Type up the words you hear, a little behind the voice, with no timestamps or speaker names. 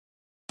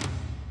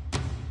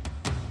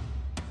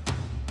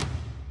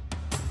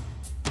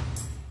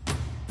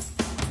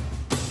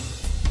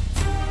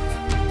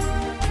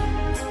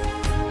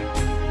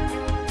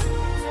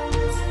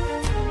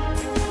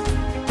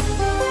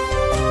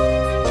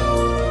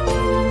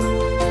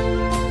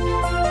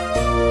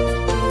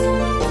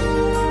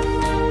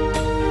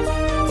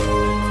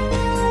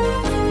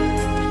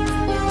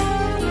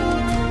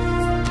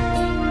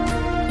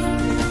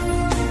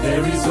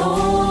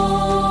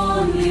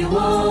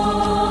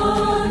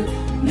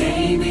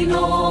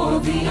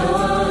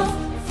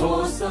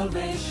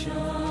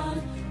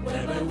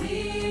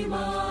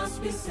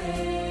be saved.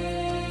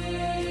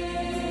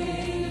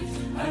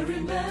 I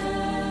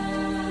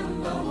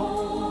remember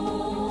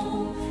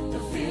home, the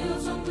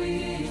fields on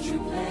which we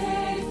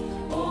played,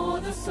 or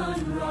the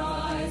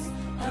sunrise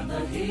and the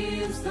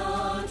hymns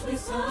that we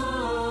sang.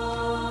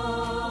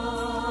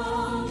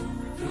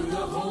 Through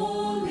the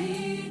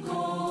Holy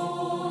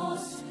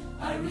Ghost,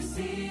 I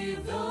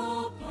received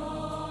the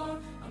power.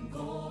 I'm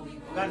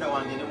going. Muganda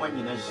wange ne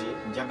mwannyinaze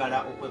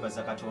njagala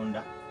okwebaza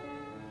Katonda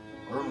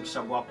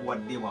olw'omukisa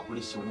gwakuwadde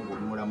bwakulesa obulamu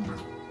oli mulamu.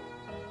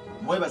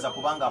 Mwebaza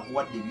kubanga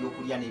akuwadde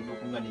ebyokulya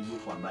n'ebyokunywa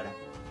n'ebyokwambala.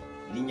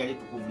 Erinnya lye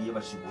ttukuvu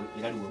lyebazibwe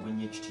era liweebwe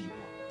nnyo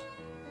ekitiibwa.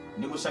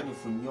 Ndi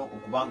musanyufu nnyo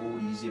okubanga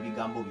owuliriza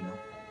ebigambo bino.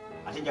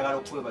 Ate njagala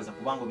okwebaza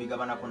kubanga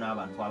obigabanako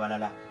n'abantu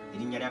abalala.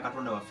 Erinnya lya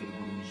Katonda waffe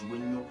ligulumizibwe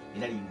nnyo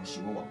era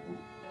liyimusibwe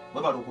waggulu.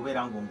 Mwebala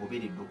okubeera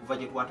ng'ongoberedde okuva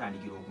gye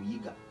twatandikira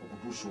okuyiga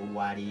okutuusa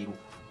olwaleero.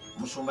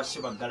 Omusumba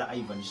Ssebaggala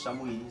Ivan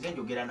Samuel nze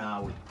njogera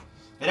naawe.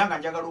 Era nga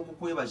njagala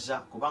okukwebaza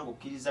kubanga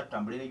okkiriza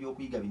tutambule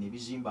n'ebyokuyiga bino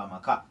ebizimba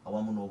amaka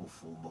awamu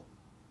n'obufumbo.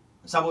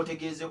 Nsaba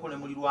otegeezeeko ne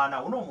mulirwana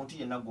awo n'omuntu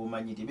yenna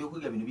gw'omanyi nti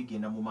ebyokuyiga bino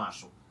bigenda mu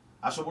maaso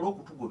asobole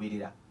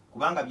okutugoberera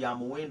kubanga bya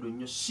muwendo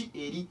nnyo si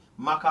eri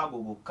maka ago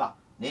gokka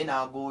naye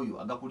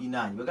n'ag'oyo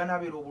agakulinaanyi bwe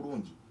ganaabeera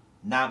obulungi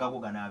n'agago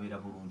ganaabeera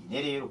bulungi.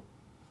 Ne leero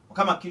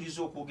Mukama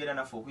akkiriza okwogera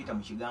naffe okuyita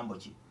mu kigambo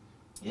kye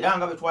era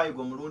nga bwe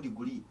twayiga omulundi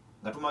guli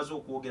nga tumaze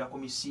okwogera ku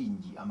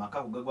misingi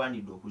amaka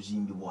gagwanidde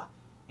okuzimbibwa.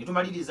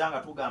 Netumaliriza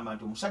nga tugamba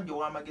nti omusajja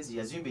ow'amagezi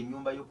yazimba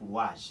ennyumba yo ku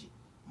lwazi,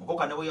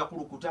 mukoka ne bwe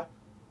yakulukuta,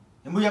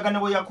 embuyaga ne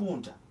bwe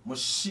yakunta,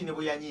 musisi ne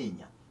bwe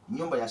yanyeenya,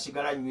 ennyumba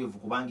yasigala nywevu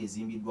kubanga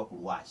ezimbiddwa ku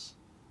lwazi.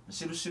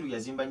 Musirusiru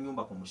yazimba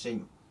ennyumba ku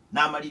musenyu,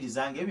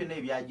 n'amaliriza ng'ebyo byonna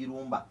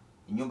ebyagirumba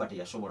ennyumba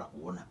teyasobola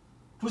kuwona.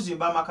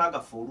 Tuzimba amaka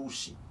gaffe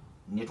oluusi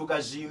ne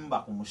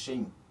tugazimba ku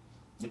musenyu,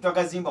 ne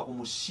tugazimba ku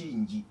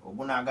musingi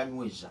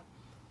ogunaaganyweza,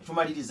 ne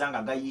tumaliriza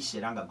nga gayiise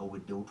era nga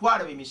gaweddewo.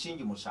 Twalaba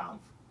emisingi 7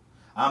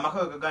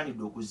 amaka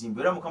gaganidde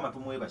okuzimba era Mukama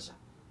tumwebaza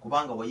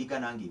kubanga wayiga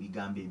nange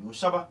ebigambo ebyo.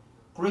 Nsaba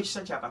ku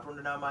lw'ekisa kya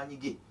Katonda n'amaanyi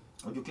ge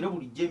ojjukire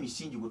bulijjo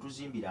emisingi gwe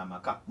tuzimbira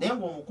amaka naye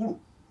ng'omukulu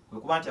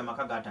kwe kuba nti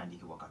amaka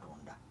gaatandikibwa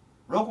Katonda.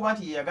 Olw'okuba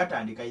nti ye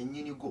yagatandika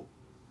yennyini go,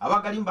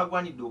 abagalimu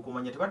bagwanidde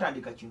okumanya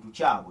tebatandika kintu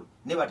kyabwe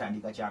ne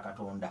batandika kya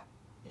Katonda.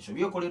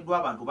 Ensobi ekoleddwa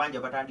abantu bangi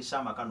abatandise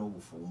amaka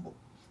n'obufumbo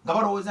nga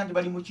balowooza nti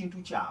bali mu kintu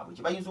kyabwe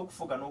kye bayinza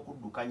okufuga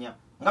n'okuddukanya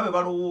nga bwe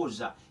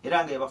balowooza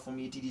era nga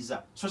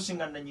yebafumiitiriza so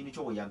singa nannyini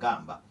kyo bwe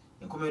yagamba.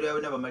 Enkomerero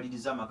yawe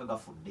n'abamaliriza amaka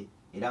gafudde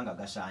era nga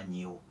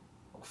gasaanyeewo.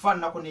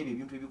 Okufaananako n'ebyo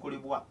ebintu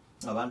ebikolebwa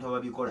abantu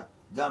ababikola,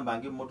 gamba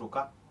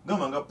ng'emmotoka,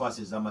 gamba nga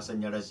paasi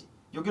ez'amasannyalaze,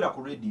 yogera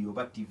ku rediyo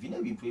oba TV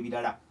n'ebintu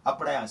ebirala,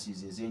 appliances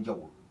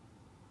ez'enjawulo.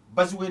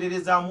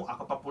 Baziweererezaamu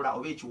akapapula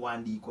oba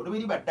ekiwandiiko ne bwe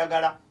liba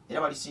ddagala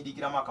era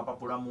balisindikiramu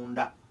akapapula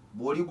munda.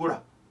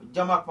 Bw'oligula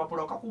ojjamu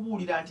akapapula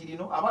okakubuulira nti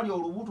lino abali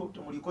olubuto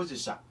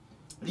temulikozesa,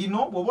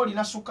 lino bw'oba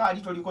olina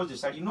sukaali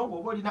tolikozesa, lino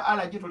bw'oba olina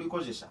alaje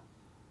tolikozesa.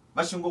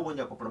 Basinga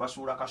obungi akapapula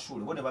basuula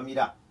kasuule bo ne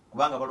bamira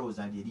kubanga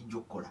balowooza nti erijja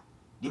okukola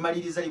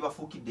limaliriza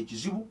libafuukidde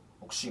kizibu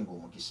okusinga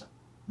omukisa.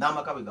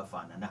 N'amaka bwe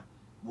gafaanana.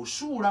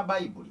 Busuula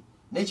Bayibuli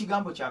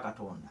n'ekigambo kya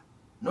Katonda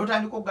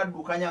n'otandika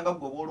okugaddukanya nga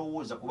ggwe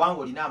bw'olowooza kubanga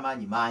olina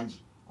amaanyi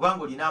mangi,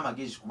 kubanga olina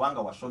amagezi,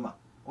 kubanga wasoma,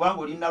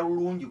 kubanga olina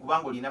lulungi,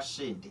 kubanga olina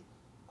ssente,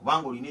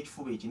 kubanga olina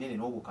ekifuba ekinene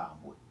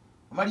n'obukambwe.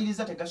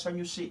 Amaliriza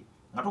tegasanyuse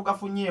nga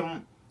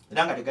togafunyeemu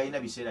era nga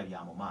tegalina biseera bya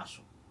mu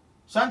maaso.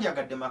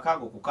 Sandyagadde maka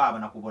ago kukaaba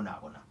na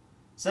kubonaabona.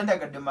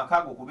 Sandyagadde maka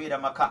ago okubeera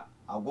maka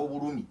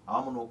ag'obulumi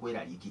awamu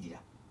n'okweraliikirira.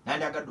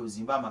 Nandyagadde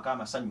ozimba amaka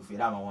amasanyufu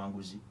era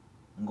amawanguzi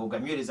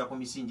ng'oganywereza ku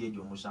misingi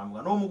egyo 7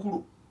 nga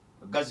n'omukulu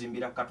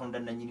gazimbira Katonda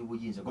nannyini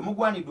buyinza gwe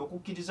mugwanidde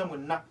okukkiriza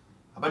mwenna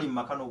abali mu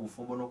maka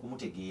n'obufumbo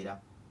n'okumutegeera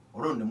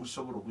olwo ne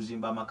musobola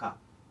okuzimba amaka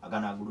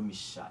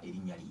aganaagulumisa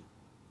erinnya lye.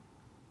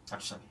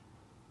 Katusabe.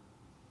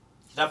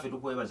 Kitaffe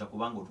tukwebaza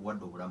kubanga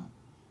otuwadde obulamu.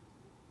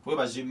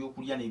 Twebaza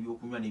ebyokulya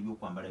n'ebyokunywa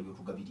n'ebyokwambala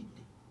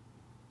byotugabiridde.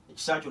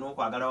 Ekisa kyo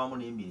n'okwagala wamu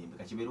n'emirembe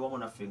kakibeere wamu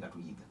naffe nga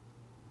tuyiga.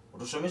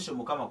 Otusomese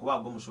Mukama kuba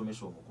gwe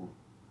musomesa omukulu.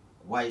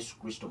 Kubwa Yesu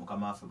Kristo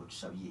Mukama waffe bwe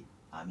tusabye.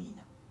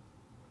 Amiina.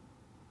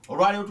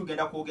 Olwaleero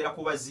tugenda kwogera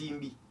ku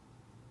bazimbi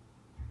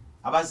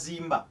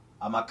abazimba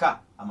amaka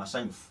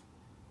amasanyufu.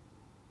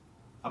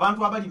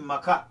 Abantu abali mu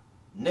maka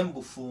ne mu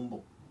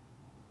bufumbo.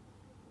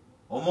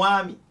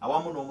 Omwami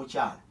awamu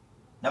n'omukyala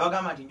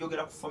nabagamba nti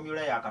njogera ku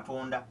formula ya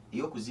Katonda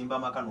ey'okuzimba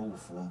amaka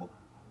n'obufumbo.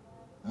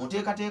 Mu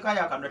nteekateeka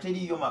ya Katonda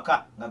teriiyo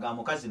maka nga ga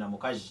mukazi na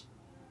mukazi,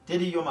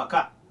 teriiyo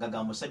maka nga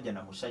ga musajja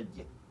na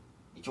musajja.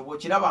 Ekyo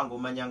bw'okiraba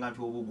ng'omanyanga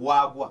nti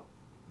obugwagwa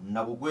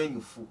na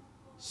bugwenyufu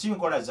si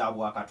nkola za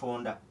bwa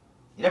Katonda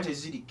era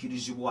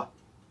tezirikkirizibwa.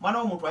 Mwana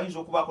w'omuntu ayinza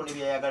okubaako ne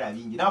byayagala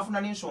bingi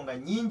n'afuna n'ensonga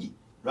nnyingi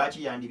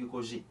lwaki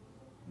yandibikoze,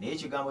 naye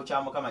ekigambo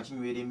kya Mukama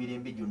kinywera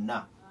emirembe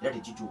gyonna era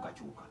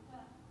tekikyukakyuka.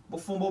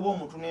 Bufumbo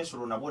bw'omuntu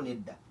n'ensolo nabwo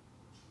nedda.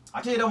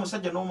 Ate era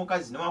omusajja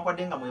n'omukazi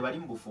newankwadde nga mwebali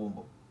mu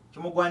bufumbo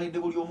kimugwanidde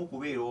buli omu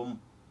kubeera omu.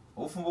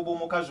 Obufumbo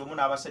bw'omukazi omu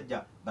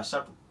n'abasajja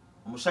 3,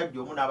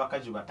 omusajja omu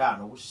n'abakazi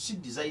 5 si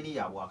dizayini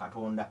ya bwa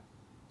Katonda.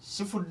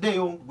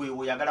 Sifuddeyo gwe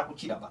oyagala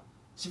kukiraba,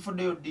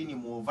 sifuddeyo ddiini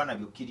mwova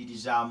nabyo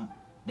kkiririzaamu,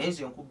 naye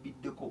nze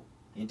nkubbiddeko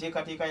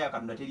enteekateeka ya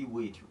Katonda teri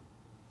bwetyo,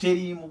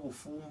 teri mu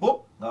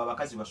bufumbo nga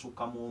abakazi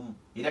basukka mu omu,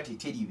 era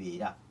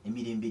teribeera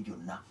emirembe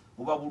gyonna.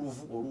 Buba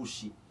buluvu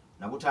oluusi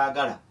na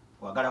butaagala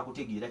kwagala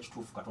kutegeera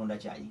kituufu Katonda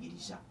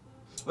kyayigiriza.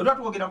 Bwe tuba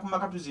twogera ku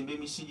maka tuzimba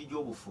emisingi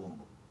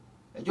gy'obufumbo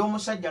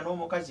egy'omusajja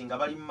n'omukazi nga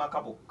bali mu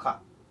maka bokka,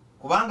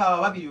 kubanga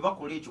abo babiri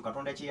bakola ekyo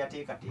Katonda kye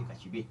yateekateeka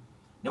kibe,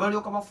 ne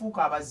balyoka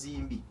bafuuka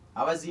abazimbi,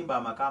 abazimba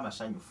amaka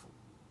amasanyufu.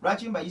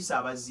 Lwaki mbayisa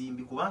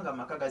abazimbi? Kubanga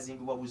amaka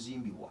gazimbibwa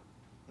buzimbibwa.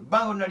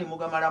 Ebbanga lyonna lye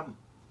mugamalamu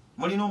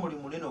mulina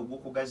omulimu munene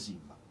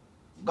ogw'okugazimba,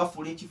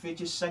 ogafuula ekifo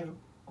eky'essanyu,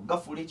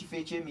 ogafuula ekifo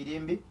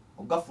eky'emirembe,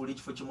 ogafuula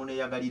ekifo kye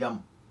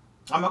muneeyagaliramu.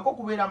 Amaka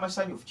okubeera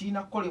amasanyufu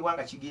kirina kukolebwa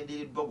nga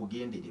kigendereddwa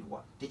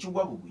bugendererwa,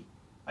 tekigwa bugwi.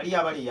 Aliyo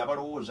abaleeyi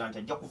abalowooza nti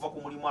ajja kuva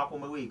ku mulimu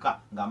akomewo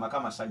eka ng'amaka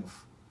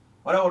masanyufu.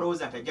 Waliwo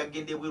abalowooza nti ajja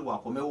kugenda ebweru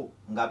akomewo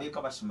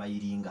ng'abeeka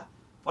basimayiringa.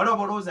 Waliwo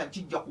abalowooza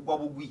nti kijja kugwa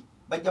bugwi,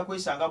 bajja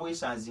kwesanga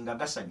bwesanzi nga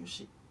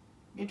gasanyuse.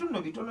 Bintu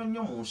nno bitono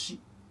nnyo mu nsi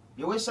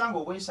bye weesanga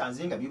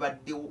obwesanzi nga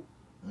bibaddewo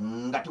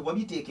nga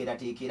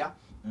tewabiteekerateekera,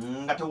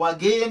 nga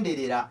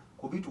tewagenderera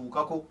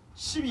kubituukako.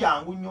 Si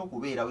byangu nnyo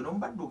okubeera we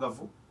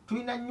n'omubaddugavu,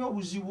 tulina nnyo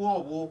obuzibu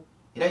obwo.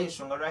 Era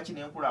y'ensonga lwaki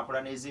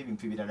n'enkulaakulana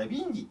ez'ebintu ebirala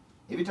bingi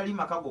ebitali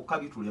maka gokka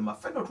bitulema.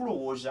 Ffe nno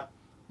tulowooza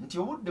nti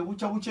obudde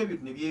bukya bukya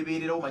ebintu ne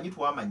byebeererawo, manyi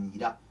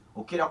twamanyiira.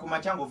 Okera ku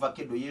makya ng'ova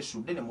keddo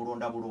yeesudde ne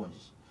mulonda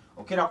bulungi.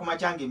 Okera ku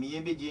makya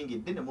ng'emiyembe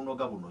gyengedde ne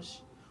munoga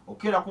bunozi.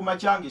 Okera ku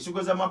makya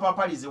ng'ensigo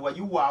z'amapapaali ze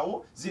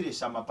wayiwaawo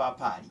zireesa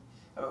amapapaali.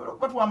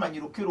 Kuba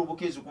twamanyira okera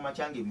obukeezi ku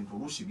makya ng'ebintu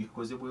oluusi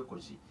bikoze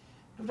bwekozi.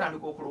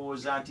 Tutandika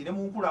okulowooza nti ne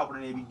mu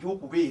nkulaakulana ebijja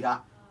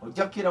okubeera,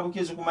 ojja kukera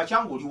bukeezi ku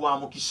makya ng'oli wa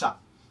mukisa.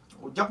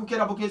 Ojja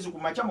kukera bukeezi ku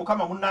makya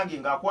Mukama munnange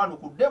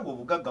ng'akwanukudde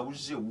ng'obugagga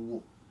buzze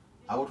wuwo.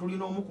 Abo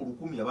tulina omu ku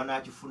 10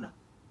 abanaakifuna.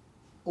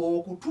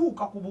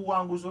 Okutuuka ku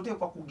buwanguzi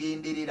oteekwa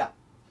kugenderera.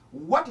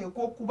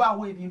 Wateekwa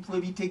okubaawo ebintu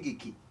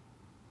ebitegeke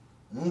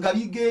nga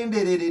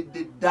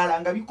bigendereredde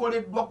ddala, nga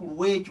bikoleddwa ku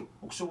lwekyo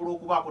okusobola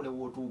okubaako ne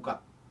wootuuka.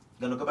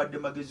 Gano gabadde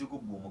magezi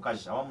g'ggwe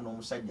omukazi awamu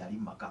n'omusajja ali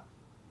mu maka.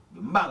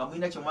 Mba nga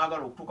mulina kye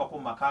mwagala okutuukako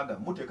mu maka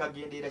gammwe, muteeka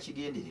genderera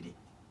kigenderere.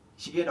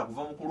 Kigenda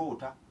kuva mu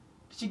kuloota,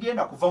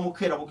 tekigenda kuva mu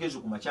kukeera bukeezi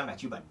ku makya nga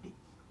kibadde.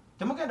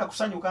 Temugenda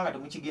kusanyuka nga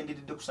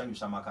temukigenderedde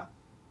kusanyusa maka.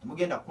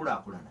 Temugenda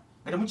kukulaakulana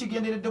nga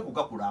temukigenderedde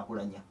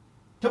kugakulaakulanya.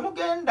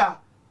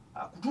 Temugenda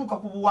kutuuka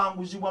ku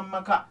buwanguzi bwa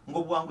maka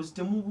ng'obuwanguzi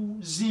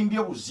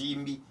temubuzimbye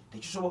buzimbi,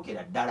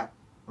 tekisobokera ddala.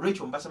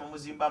 Olwekyo mbasaba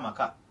muzimba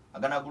amaka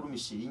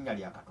aganaagulumisa erinnya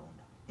lya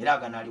Katonda era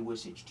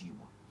aganaaliweesa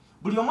ekitiibwa.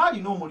 Buli omu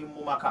alina omulimu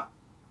mu maka,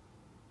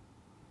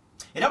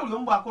 era buli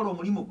omu bw'akola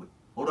omulimu gwe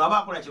olwo aba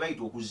akola kye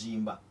bayita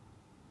okuzimba.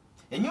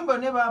 Ennyumba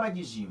yonna baba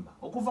bagizimba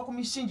okuva ku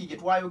misingi gye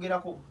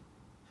twayogerako.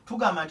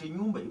 Tugamba nti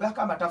ennyumba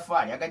ebaako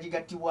amataffaali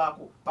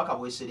agagigattibwako paka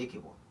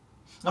bweserekebwa.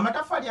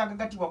 Amatafaali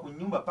agagattibwa ku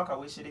nnyumba paka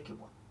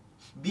bweserekebwa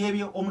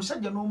byebyo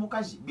omusajja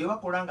n'omukazi bye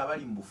bakola nga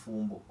bali mu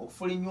bufumbo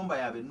okufuula ennyumba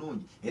yaabwe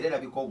ennungi era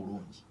erabika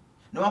obulungi.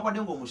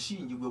 Newankwadde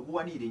ng'omusingi gwe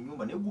guwaniira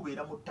ennyumba naye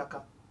gubeera mu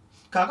ttaka.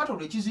 Kaakati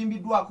olwo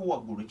ekizimbiddwako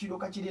waggulu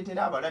kiryoka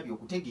kireetera abalabi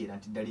okutegeera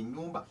nti ddala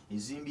ennyumba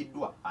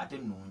ezimbiddwa ate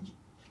ennungi.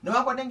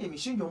 Newankwadde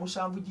ng'emisingi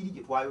 7 giri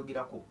gye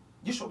twayogerako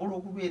gisobola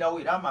okubeerawo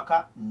era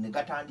amaka ne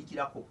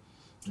gatandikirako.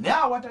 Naye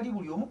awatali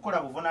buli omu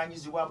kukola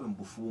buvunaanyizibwa bwe mu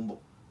bufumbo,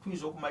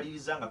 tuyinza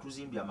okumaliriza nga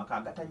tuzimbye amaka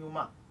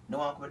agatanyuma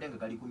newankubadde nga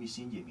gali ku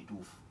misingi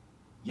emituufu.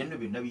 Yenno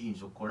byonna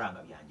biyinza okukola nga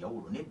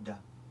byanjawulo nedda.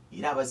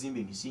 Era abazimba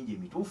emisingi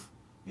emituufu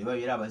be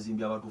babeera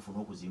abazimbi abatuufu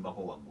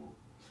n'okuzimbako waggulu.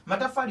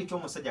 Mataffaali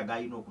ky'omusajja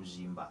g'alina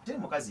okuzimba ate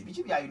mukazi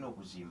biki by'alina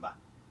okuzimba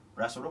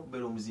olwasobola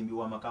okubeera omuzimbi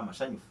w'amaka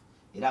amasanyufu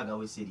era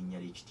agaweesa erinnya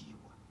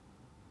ly'ekitiibwa.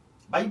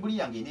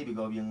 Bayibuli yange erina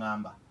ebigabo bye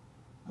ŋŋamba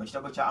mu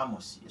kitabo kya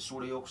Amosi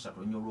essuula ey'okusatu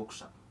olunya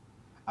olw'okusatu.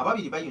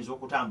 Ababiri bayinza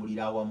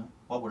okutambulira awamu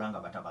wabula nga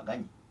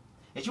batabaganye.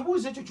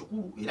 Ekibuuzo ekyo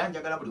kikulu era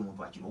njagala buli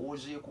muntu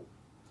akirowoozeeko.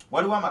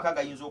 Waliwo amaka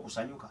gayinza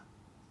okusanyuka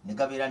ne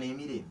gabeera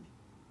n'emirembe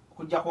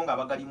okuggyako nga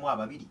bagalimu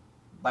ababiri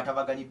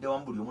batabaganidde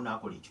wamu, buli omu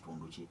n'akola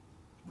ekitundu kye.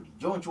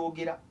 Bulijjo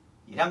nkyogera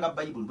era nga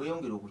Bayibuli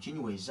bweyongera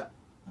okukinyweza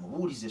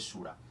mubuulize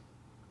essula.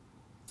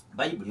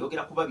 Bayibuli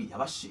yogera ku babiri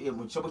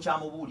mu kitabo kya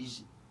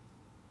Mubuulizi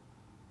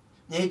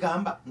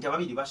negamba nti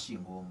ababiri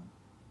basinga omu,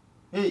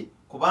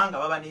 kubanga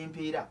baba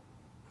n'empeera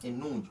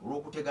ennungi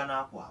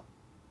olw'okutegana kwabwe.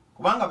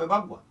 Kubanga bwe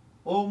bagwa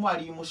omu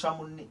aliyimusa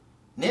munne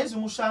naye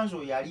zimusanze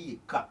oyo ali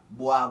yekka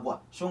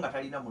bwagwa so nga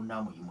talina munne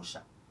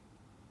amuyimusa.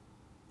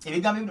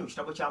 Ebigambo ebiri mu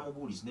kitabo kya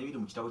Mubuulizi n'ebiri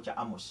mu kitabo kya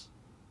Amosi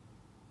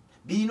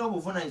birina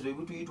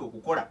obuvunaanyizibwa ebituyita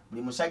okukola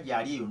buli musajja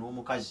ali eyo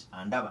n'omukazi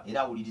andaba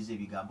era awuliriza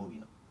ebigambo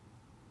bino.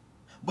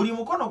 Buli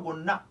mukono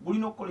gwonna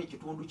gulina okukola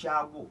ekitundu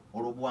kyagwo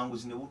olwo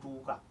obuwanguzi ne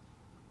butuuka.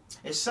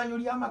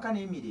 Essanyu ly'amaka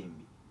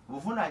n'emirembe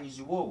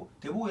obuvunaanyizibwa obwo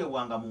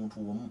tebuweebwanga muntu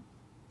omu.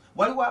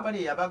 Waliwo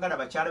abaleeyi abaagala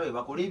bakyala be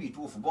bakole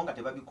ebituufu bo nga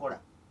tebabikola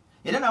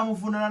era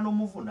namuvunaana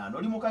n'omuvunaano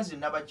oli mukazi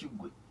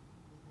nabakiggwe.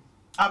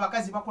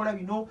 Abakazi bakola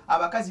bino,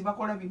 abakazi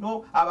bakola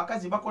bino,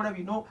 abakazi bakola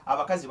bino,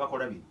 abakazi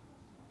bakola bino.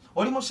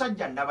 Oli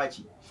musajja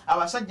nabaki,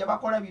 abasajja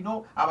bakola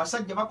bino,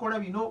 abasajja bakola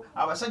bino,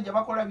 abasajja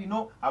bakola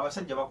bino,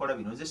 abasajja bakola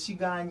bino. Nze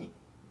sigaanye.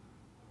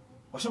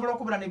 Osobola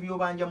okubeera ne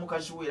byobanja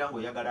mukazi we era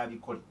ng'oyagala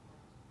abikole.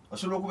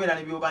 osobola okubeera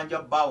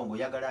nebyobanja bbaawo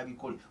ng'oyagala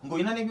abikole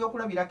ng'olina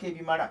nebyokulabirako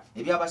ebimala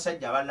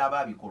ebyabasajja abalala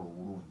ababikola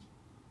obulungi.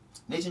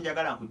 Nekyo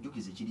njagala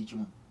nkujjukize kiri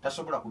kimu,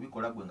 tasobola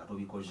kubikola gwe nga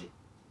tobikoze.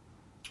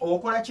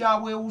 Okola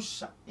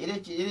kyabwewussa era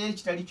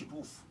ekitali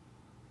kituufu,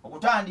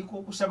 okutandika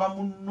okusaba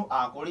munno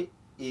akole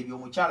ebyo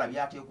omukyala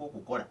byateekwa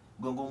okukola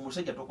gwe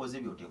ng'omusajja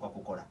tokoze byoteekwa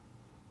kukola.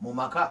 Mu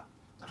maka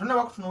nga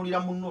tonnaba kutunuulira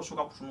munno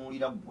osooka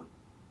kutunuulira ggwe,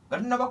 nga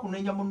tonnaba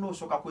kunenya munno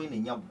osooka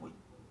kwenenya ggwe,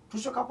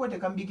 tusooka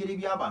kweteeka mu bigere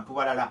by'abantu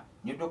balala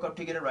nyoddoka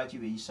tutegeera lwaki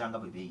beeyisa nga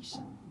bwe beeyisa.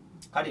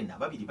 Kale nno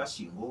ababiri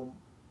basinga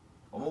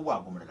omu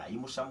bwago omulala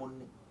ayimusa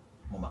munne.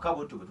 Mu maka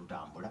bwetyo bwe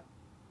tutambula,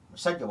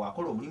 musajja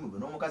bw'akola omulimu gwe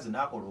n'omukazi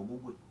n'akola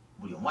ogugwe,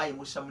 buli omu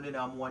ayimusa munne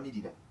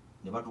n'amuwanirira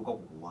ne batuuka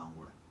ku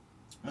kuwangula.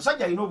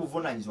 Musajja alina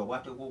obuvunaanyizibwa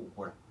bw'ateekwa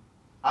okukola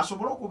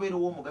asobole okubeera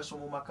ow'omugaso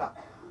mu maka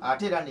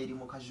ate era n'eri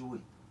mukazi we.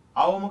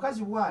 Awo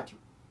omukazi bw'atyo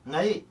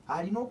naye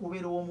alina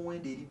okubeera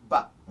ow'omuwendo eri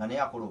bba nga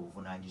naye akola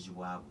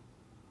obuvunaanyizibwa bwe.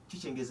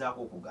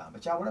 Kikyengezaako okugamba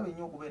kyabulabe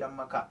nnyo okubeera mu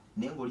maka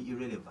naye ng'oli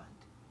irrelevant.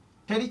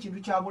 Teri kintu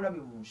kyabulabe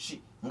mu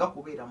nsi nga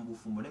kubeera mu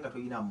bufumbo naye nga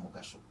toyinamu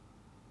mugaso.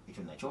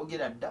 Ekyo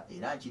nakyogera dda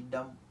era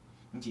nkiddamu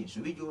nti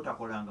ensobi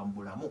gy'otakolanga mu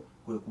bulamu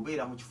kwe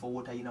kubeera mu kifo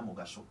w'otalina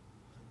mugaso.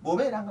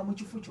 Bw'obeeranga mu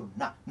kifo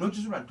kyonna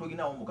n'okizula nti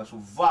tolinawo mugaso,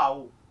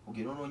 vaawo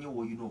ogenda onoonye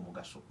w'olina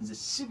omugaso. Nze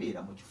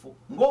sibeera mu kifo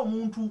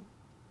ng'omuntu,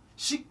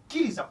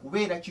 sikkiriza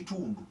kubeera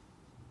kitundu,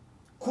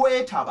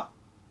 kwetaba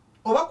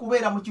oba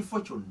kubeera mu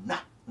kifo kyonna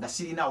nga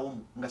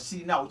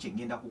sirinawo kye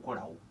ngenda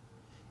kukolawo.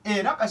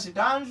 Era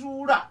kasita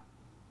nzuula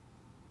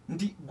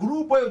nti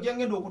gurupu eyo gye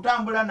ngenda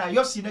okutambula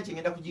nayo sirina kye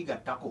ngenda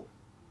kugigattako,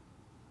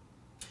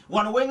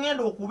 wano we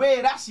ngenda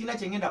okubeera sirina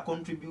kye ngenda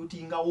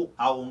contributingawo,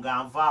 awo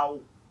nga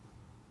nvaawo.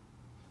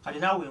 Kale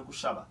naawe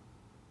nkusaba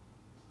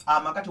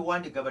amaka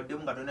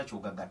tewandigabaddemu nga tolina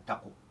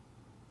kyogagattako.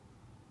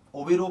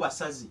 Obeera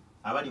obasazi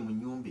abali mu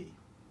nnyumba eyo,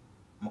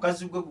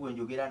 mukazi gwe gwe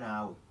njogera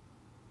naawe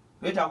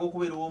weetaaga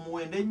okubeera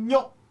ow'omuwendo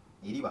ennyo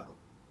eri balo,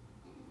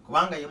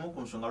 kubanga yemu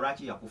ku nsonga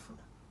lwaki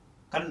yakufuna.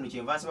 Kale nno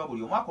kyenva nsaba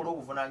buli omu akola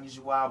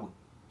obuvunaanyizibwa bwe,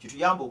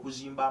 kituyamba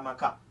okuzimba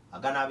amaka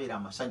aganaabeera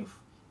amasanyufu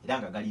era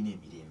nga galina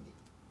emirembe.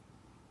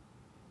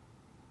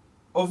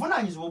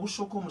 Obuvunaanyizibwa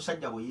obusooka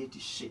omusajja bwe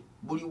yeetisse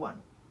buli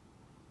wano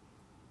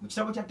mu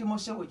kitabo kya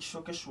Timoseewo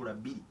ekisooka essula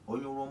 2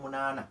 olunyiriri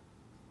olw'omunaana.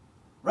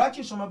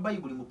 Lwaki nsoma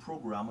Bayibuli mu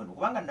puroguramu eno?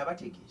 Kubanga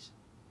nabategeeza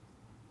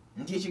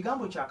nti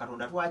ekigambo kya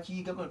Katonda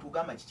twakiyigako ne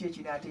tugamba kiki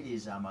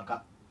ekinaatereeza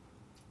amaka.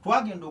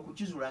 Twagenda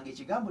okukizuula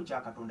ng'ekigambo kya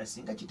Katonda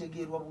singa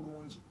kitegeerwa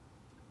bulungi,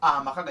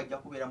 amaka gajja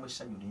kubeeramu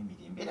essanyu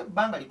n'emirembe. Era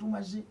ebbanga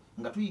litumaze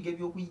nga tuyiga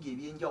ebyokuyiga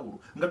eby'enjawulo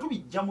nga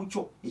tubijja mu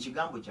kyo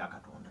ekigambo kya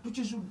Katonda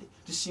tukizudde.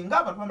 Tusinga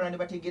abantu bamala ne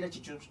bategeera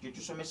kye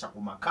tusomesa ku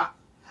maka,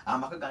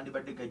 amaka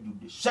gandibadde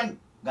gajjudde essanyu,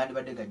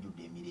 gandibadde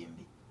gajjudde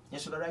emirembe.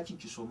 Ensonga lwaki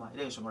nkisoma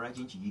era ensonga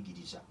lwaki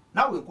nkiyigiriza.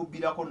 Naawe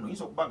nkubbirako nno,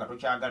 yinza okuba nga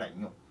tokyagala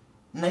nnyo,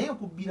 naye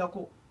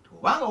nkubbirako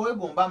obanga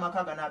weegomba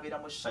amaka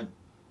ganaabeeramu essanyu,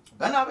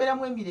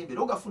 ganaabeeramu emirembe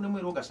era ogafunemu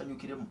era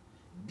ogasanyukiremu,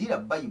 ddira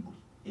Bayibuli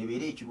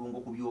ebeere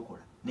ekirungo ku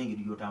byokola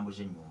n'engeri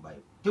gy'otambuza ennyumba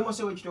yo.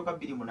 Timoseewo ekitooka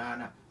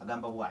 2:8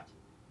 agamba bw'ati,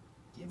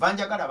 kyenva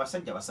njagala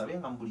abasajja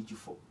basabenga mu buli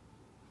kifo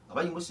nga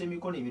bayimusa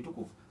emikono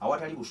emitukuvu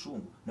awatali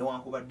busungu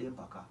newankubadde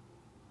empaka.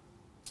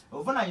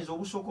 Obuvunaanyizibwa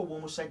obusooka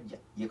obw'omusajja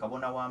ye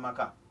kabona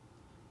w'amaka.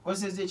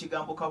 Nkozesezza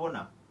ekigambo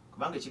kabona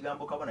kubanga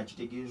ekigambo kabona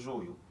kitegeeza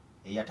oyo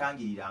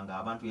eyatangiriranga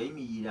abantu,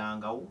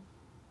 yayimirirangawo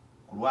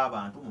ku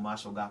lw'abantu mu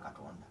maaso ga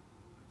Katonda.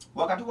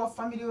 Wakati wa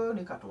famire yo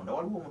ne Katonda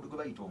waliwo omuntu gwe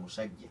bayita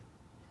omusajja.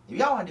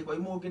 Ebyawandiikibwa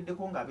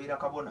bimwogeddeko ng'abeera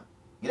kabona,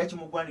 era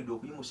kimugwanidde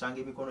okuyimusanga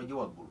emikono gye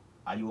waggulu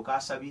alyoke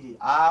asabire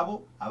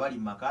abo abali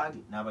mu maka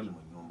ge n'abali mu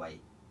nnyumba ye.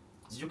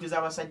 Zijukiza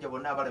abasajja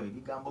bonna abalaba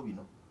ebigambo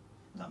bino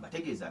nga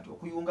mbategeeza nti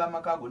okuyunga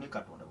amaka go ne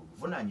Katonda bwe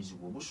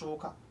buvunaanyizibwa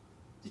obusooka.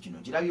 Kino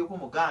nkirabyeko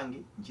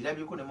mugange,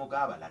 nkirabyeko ne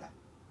mugaabalala.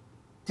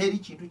 Teri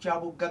kintu kya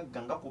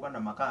bugagga nga kuba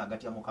n'amaka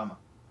agatya Mukama.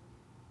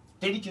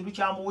 Teri kintu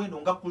kya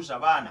muwendo nga kuza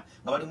baana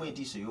nga balimu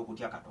entiisa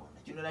ey'okutya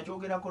Katonda. Kino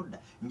nakyogerako dda,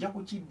 nja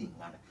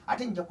kukiddiŋŋana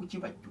ate nja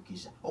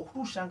kukibajjukiza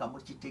okutuusa nga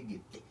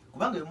mukitegedde,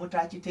 kubanga bwe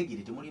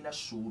mutaakitegere temulina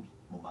ssuubi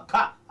mu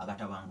maka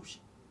agatabanguse.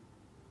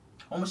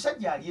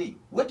 Omusajja ali eyo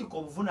weetika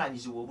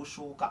obuvunaanyizibwa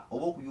obusooka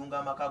oba okuyunga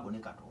amaka go ne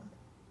Katonda.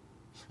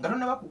 Nga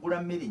tonnaba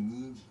kugula mmere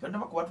nnyingi, nga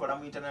tonnaba kubatwala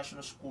mu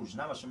international schools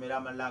n'amasomero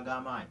amalala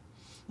ag'amaanyi,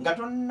 nga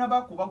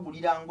tonnaba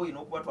kubagulira ngoye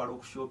n'okubatwala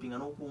okushopinga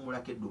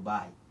n'okuwumulako e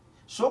Dubai.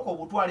 Sooka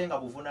obutwale nga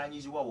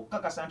buvunaanyizibwa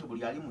okukakasa nti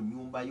buli ali mu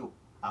nnyumba yo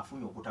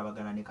afunye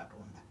okutabagana ne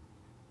Katonda.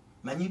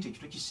 Manyi nti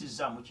ekyo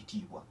tukissizaamu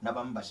kitiibwa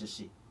n'abamu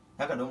basese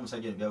naga naye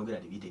omusajja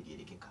byayogera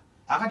tebitegeerekeka.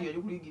 Akati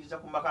yali kulingiriza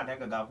ku maka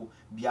ntaga gaku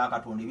bya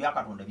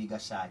Katonda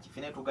bigasaaki.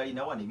 Fene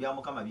tugalina wane bya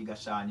Mukama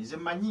bigasaani. Nze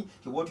mmanyi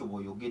kibwotyo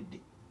bw'oyogedde.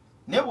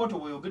 Naye bwotyo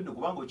bw'oyogedde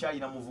kubanga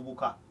okyalina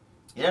muvubuka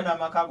era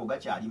n'amaka ago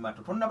gakyali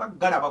mato, tonnaba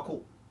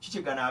galabako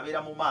kiki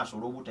ganaabeera mu maaso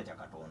olw'obutatya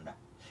Katonda.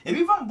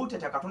 Ebiva mu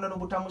butatya Katonda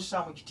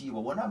n'obutamussaamu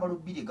kitiibwa bw'onaamala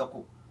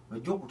obbirigako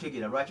ojja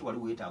okutegeera lwaki wali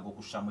weetaaga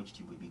okussaamu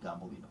ekitiibwa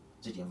ebigambo bino.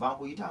 Nze kyenva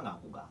nkuyita nga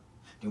nkugamba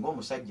nti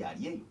ng'omusajja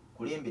ali eyo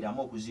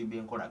kulemberamu okuzimba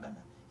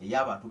enkolagana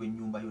ey'abantu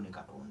b'ennyumba yo ne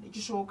Katonda.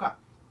 Ekisooka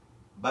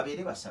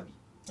babeere basabi,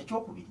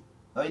 ekyokubiri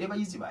babeere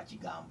bayizi ba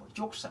kigambo,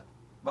 ekyokusatu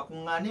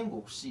bakuŋŋaane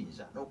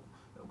ng'okusinza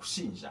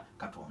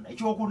Katonda.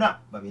 Ekyokuna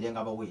babeere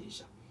nga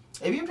baweereza.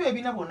 Ebintu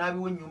ebina bonna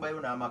abiwa ennyumba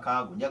yo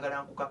n'amaka go,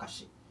 njagala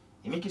nkukakase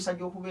emikisa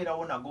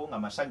gy'okubeerawo nago nga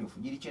masanyufu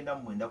giri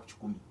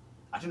 99/100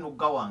 ate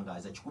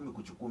n'okugawangaaza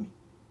 100/100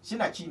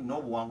 sinakindi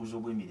n'obuwanguzi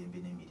obw'emirembe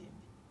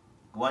n'emirembe.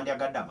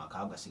 Tewandyagadde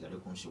amaka go gasigale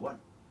ku nsi wano,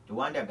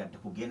 tewandyagadde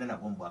kugenda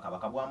nago mu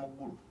bwakabaka bwa mu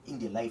ggulu in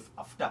the life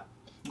after.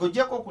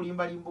 Ng'oggyeko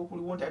okulimbalimba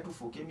okuliwo nti ate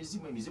tufuuka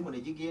emizimu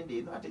ne gigenda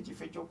eno, ate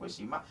ekifo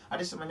ekyokwesiima,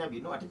 ate simanya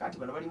bino, ate kati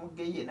bano bali mu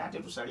geyeena, ate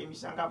tusala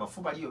emisanga,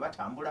 abafu baliyo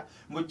batambula.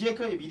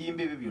 Ng'oggyeko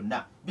ebirimba ebyo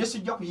byonna bye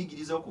sijja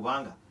kuyigirizawo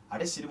kubanga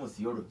ate siri mu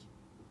theology.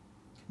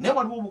 Naye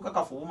waliwo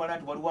obukakafu obumala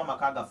nti waliwo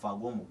amaka gaffe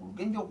ag'omugulu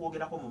genja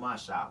okwogerako mu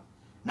maaso awo.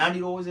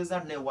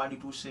 Nandirowoozezza naye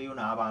wandituuseeyo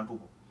n'abantu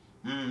bo.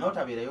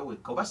 N'otabeerayo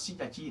wekka oba si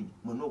nakindi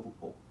mwenna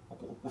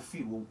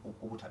okufiirwa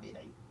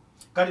obutabeerayo.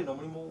 Kale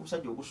n'omulimu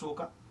omusajja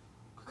ogusooka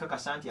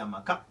kukakasa nti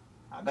amaka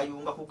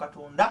agayunga ku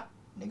Katonda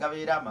ne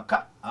gabeera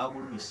amaka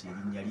agulumisa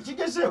erinnya lye.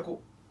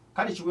 Kigezeeko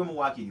kale kiwemu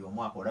waakiri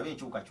omwaka olabe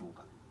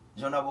enkyukakyuka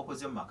zonna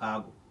b'okoze mu maka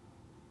ago.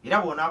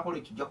 Era bw'onaakola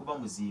kijja kuba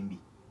muzimbi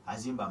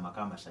azimba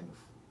amaka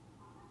amasanyufu.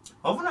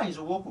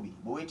 Obuvunaanyizibwa obwokubiri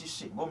bwe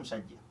weetisse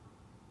ng'omusajja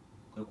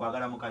kwe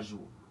kwagala mukazi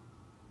wo.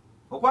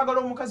 Okwagala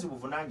omukazi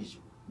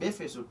buvunaanyizibwa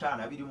Befeso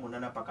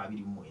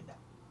 5:28-29.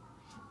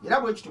 Era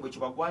bwe kityo bwe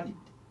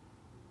kibagwanidde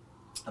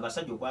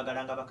abasajja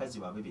okwagalanga abakazi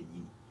baabwe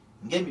bennyini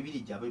ng'emibiri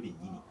gyabwe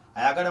bennyini.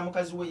 Ayagala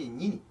mukazi we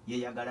yennyini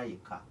yeeyagala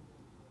yekka.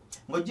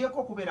 Ng'oggyeko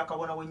okubeera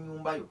kabona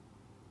w'ennyumba yo,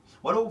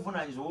 waliwo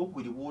obuvunaanyizibwa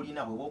obwokubiri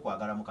bw'olina bwe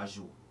bw'okwagala mukazi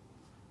wo.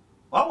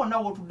 Waba wonna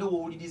w'otudde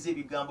w'owuliriza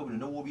ebigambo bino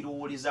ne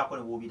w'obirowoolezaako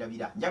ne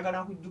w'obirabira,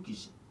 njagala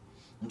nkujjukize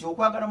nti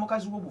okwagala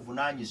mukazi wo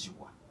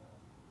buvunaanyizibwa.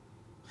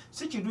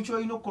 Si kintu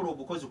ky'olina okukola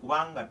obukozi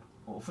kubanga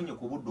ofunye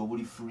ku budde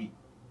obuli free.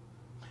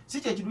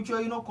 Si kye kintu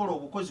ky'olina okukola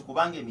obukozi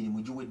kubanga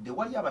emirimu giwedde.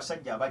 Wali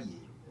abasajja abali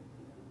eyo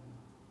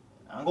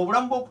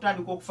ng'obulamu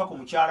bw'okutandika okufa ku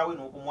mukyala we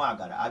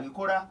n'okumwagala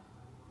abikola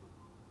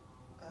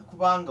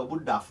kubanga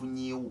obudde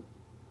afunyeewo.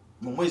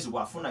 Mu mwezi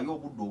bw'afunayo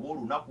obudde oba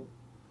olunaku,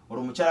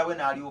 olwo omukyala we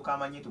n'alyoka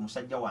amanye nti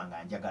musajja wange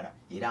anjagala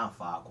era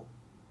anfaako.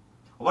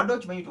 Obadde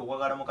okimanyi nti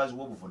okwagala mukazi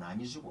wo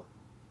obuvunaanyizibwa?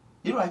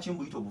 Era lwaki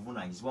mbuyita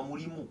obuvunaanyizibwa?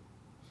 Mulimu.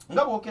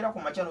 Nga bw'okera ku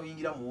makya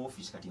n'oyingira mu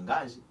woofiisi, kati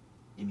nganze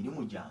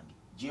emirimu gyange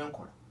gye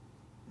nkola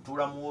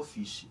ntuula mu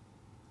woofiisi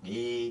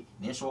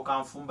n'ensooka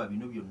nfumba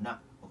bino byonna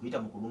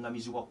okuyita mu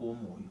kulungamizibwa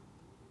kw'omwoyo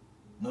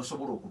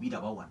n'osobola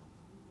okubiraba wano.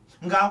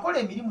 Nga nkola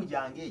emirimu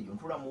gyange egyo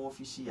ntuula mu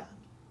woofiisi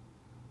yange,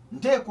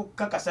 nteeka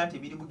okukakasa nti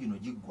emirimu gino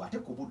giggwa ate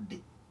ku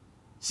budde.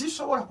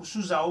 Sisobola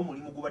kusuzaawo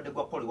mulimu gubadde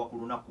gwakolebwa ku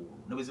lunaku olwo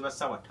ne bwe ziba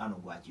ssaawa 5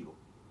 gwa kiro.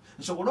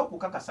 Nsobole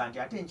okukakasa nti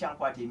ate enkya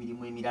nkwata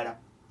emirimu emirala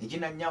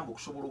eginannyamba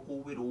okusobola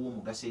okubeera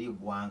ow'omugaso eri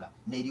eggwanga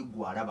n'eri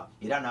ggwe alaba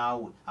era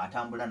naawe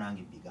atambula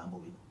nange mu bigambo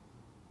bino.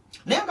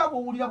 Naye nga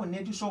bw'owulira bwe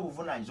neetisse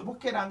obuvunaanyizibwa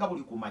okukkeranga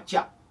buli ku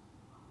makya,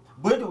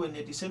 bwetyo bwe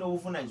neetisse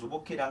n'obuvunaanyizibwa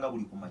okukkeranga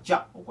buli ku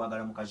makya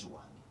okwagala mukazi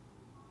wange.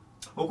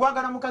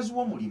 Okwagala mukazi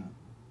w'omulimu,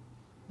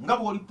 nga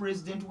bw'oli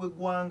pulezidenti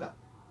w'eggwanga,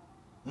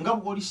 nga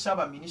bw'oli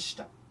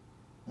ssaabaminisita,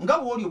 nga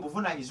bw'oli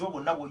obuvunaanyizibwa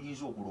bwonna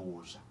bw'oyinza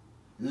okulowooza.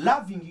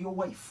 Loving your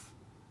wife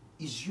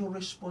is your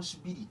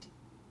responsibility.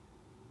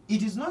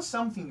 It is not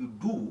something you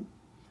do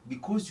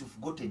because you've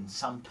gotten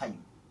some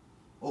time.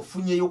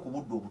 Ofunyeyo ku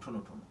budde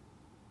obutonotono,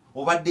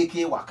 obaddeko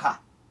ewaka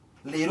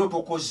leero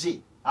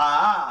tokoze.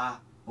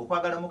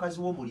 Okwagala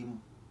mukazi w'omulimu,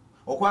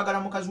 okwagala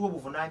mukazi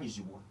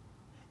w'obuvunaanyizibwa.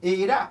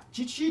 Era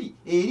kikiri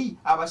eri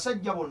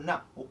abasajja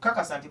bonna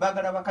okukakasa nti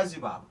baagala bakazi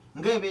baabwe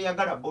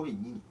ng'ebeeyagala bo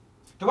bennyini.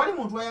 Tewali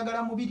muntu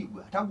ayagala mubiri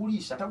gwe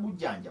ataguliisa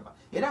atagujjanjaba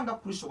era nga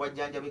Kristo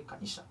bw'ajjanjaba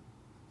ekkanisa.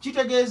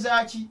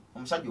 Kitegeeza ki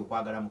omusajja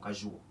okwagala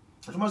mukazi wo?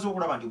 Tumaze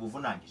okulaba nti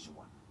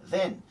buvunaanyizibwa.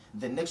 Then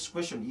the next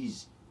question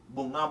is,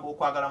 bw'oŋŋamba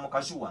okwagala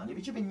mukazi wange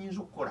biki bye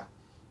nnyinza okukola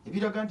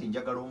ebiraga nti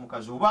njagala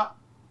omukazi? Oba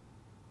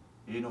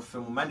eno ffe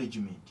mu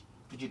management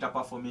tukiyita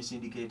performance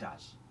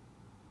indicators.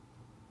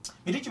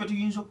 Biki bye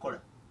tuyinza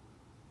okukola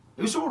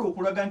ebisobola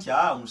okulaga nti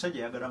omusajja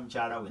ayagala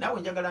mukyala we?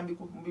 Naawe njagala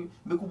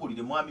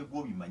mbikubulire mwami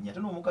gw'obimanyi. Ate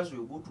n'omukazi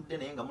oyo gw'otudde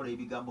naye nga mulaba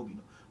ebigambo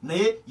bino,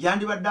 naye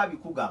yandibadde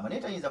abikugamba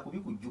naye tayinza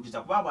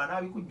kubikujjukiza, kuba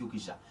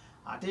bw'anaabikujjukiza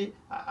ate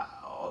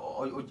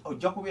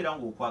ojja kubeera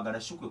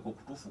ng'okwagala si kwe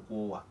okutuufu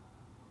kwowa.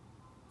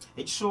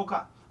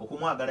 Ekisooka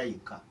okumwagala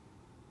yekka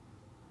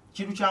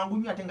kintu kyangu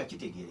nnyo ate nga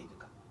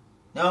kitegeerekeka,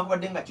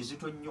 newankubadde nga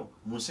kizito nnyo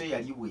mu nsi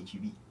eyaliibwa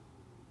ekibi.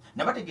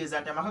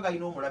 Nabategeeza nti amaka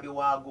galina omulabe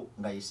waago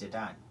nga ye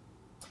Setaani.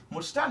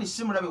 Mu Setaani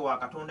si mulabe wa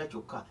Katonda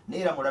kyokka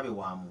naye era mulabe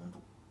wa muntu.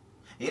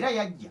 Era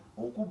yajja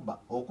okubba,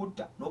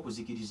 okutta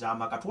n'okuzikiriza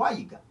amaka.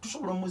 Twayiga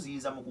tusobola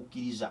omuziyiza mu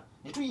kukkiriza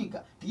ne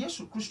tuyiga ti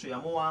Yesu Kristo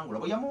yamuwangula.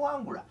 Bwe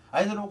yamuwangula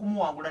ayinza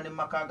n'okumuwangula ne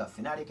maka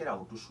gaffe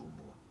n'alekerawo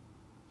tusumbuwa.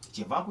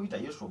 Kyeva nkuyita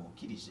Yesu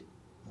omukkirize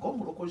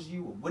ng'omulokozi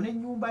wo gwe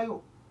n'ennyumba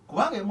yo,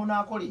 kubanga ye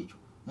munaakola ekyo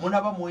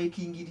munaba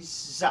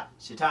mwekingiriza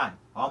Setaani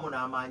awamu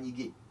n'amaanyi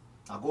ge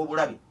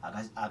ag'obulabe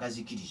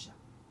agazikiriza.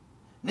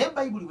 Naye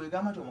Bayibuli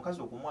bw'egamba nti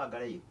omukazi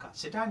okumwagala yekka,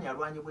 Setaani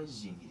alwanye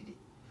bwezingirire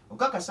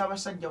okukakasa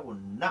abasajja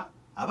bonna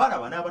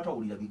abalaba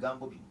n'abatawulira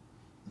bigambo bino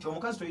nti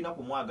omukazi tolina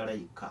kumwagala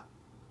yekka,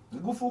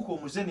 gufuuka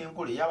omuze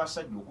n'enkola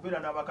ey'abasajja okubeera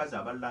n'abakazi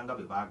abalanga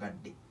be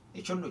baagadde.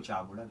 Ekyo nno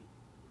kyabulabe.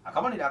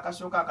 Akabonero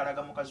akasooka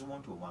akalaga mukazi wo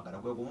nti omwagala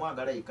kwe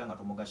kumwagala yekka nga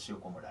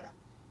tomugasseeko mulala.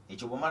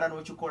 Ekyo bw'omala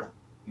n'okikola,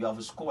 you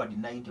have scored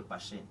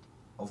 90%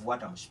 of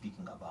what I'm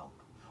speaking about.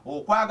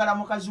 Okwagala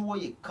mukazi wo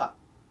yekka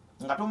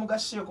nga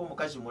tomugasseeko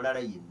mukazi mulala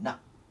yenna,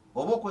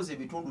 oba okoze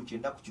ebitundu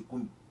 9 ku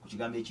 10 ku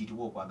kigambo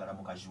ekiyitibwa okwagala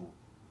mukazi wo.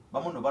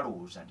 Bamu no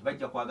balowooza nti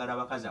bajja kwagala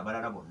abakazi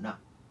abalala bonna,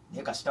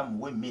 naye kasita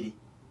muwe emmere,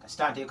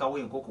 kasita nteekawo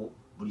enkoko,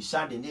 buli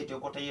sande ndeeta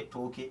enkota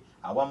y'ettooke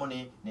awamu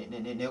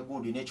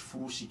n'egundi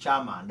n'ekifuruusi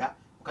ky'amanda,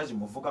 mukazi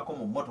muvugako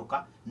mu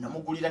mmotoka,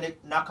 namugulira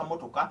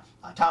n'akamotoka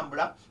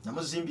atambula,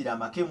 namuzimbira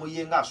amakemu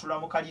ye ng'asula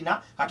mu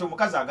kalina, kati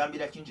omukazi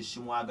agambira kinti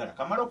simwagala.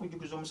 Kamala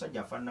okujjukiza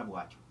omusajja afaanana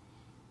bw'atyo.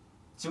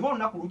 Singa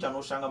olunaku lukya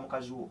n'osanga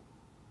mukazi wo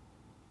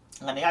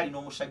nga naye alina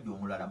omusajja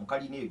omulala mu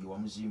kalina eyo gye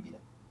wamuzimbira,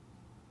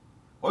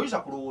 oyinza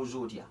kulowooza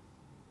otya?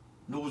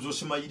 Ndowooza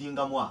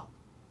osimayiringamu awo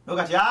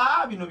nokati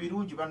bino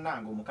birungi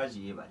bannanga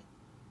omukazi yeebale.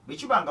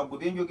 Bwekibanga gwe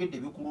byenjogedde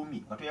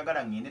bikulumi nga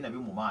toyagala ngende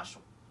nabyo mu maaso,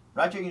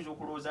 lwaki oyinza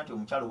okulowooza nti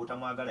omukyalo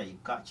obutamwagala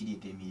yekka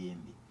kireeta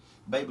emirembe?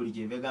 Bayibuli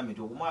kyeva egamba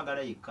nti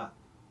okumwagala yekka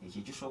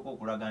ekyo ekisooka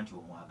okulaga nti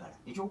omwagala.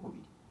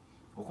 Ekyokubiri,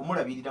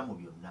 okumulabirira mu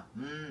byonna.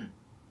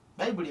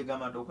 Bayibuli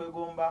egamba nti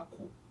okwegomba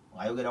ku,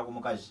 ayogera ku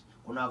mukazi,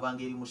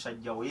 kunaavanga eri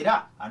musajja we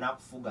era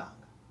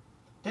anaakufuganga.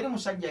 Teri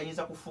musajja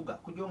ayinza kufuga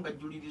kujja nga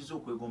ajjuliriza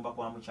okwegomba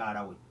kwa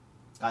mukyala we.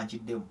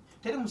 Kankiddemu,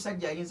 teri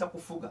musajja ayinza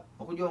kufuga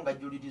okujja nga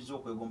ajjuliriza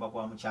okwegomba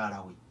kwa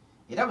mukyala we.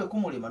 Era bwe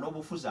kumulema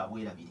n'obufuzi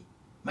abwerabire.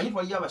 Manyi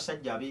twaliyo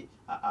abasajja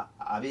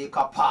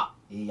abeekapa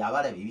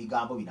abalaba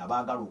ebigambo bino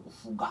abaagala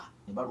okufuga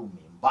ne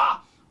baluma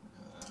emba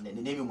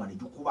n'emimwa ne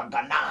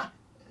gikubagana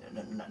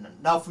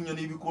n'afunya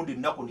n'ebikonde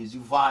ennaku ne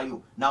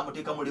zivaayo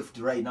n'amuteekamu left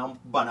right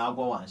n'amukuba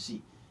n'agwa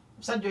wansi.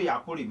 Omusajja oyo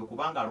akola ebyo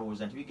kubanga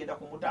alowooza nti bigenda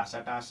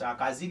kumutaasataasa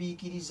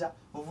akazibiikiriza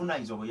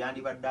buvunaanyizibwa bwe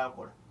yandibadde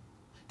akola.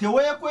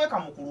 Teweekweka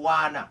mu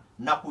kulwana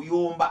na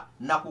kuyomba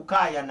na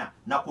kukaayana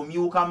na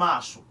kumyuka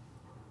maaso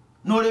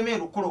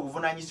n'olemeera okukola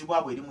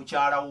obuvunaanyizibwa bwe eri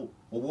mukyalawo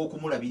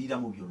obw'okumulabirira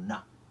mu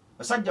byonna.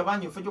 Basajja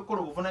bangi ffe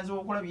gy'okukola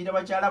obuvunaanyizibwa bw'okulabirira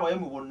bakyala bawe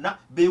mu bonna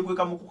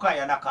beekweka mu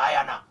kukaayana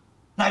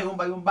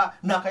n'ayombayomba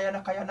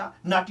n'akayanakayana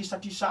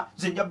n'atiisatiisa,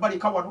 nze nja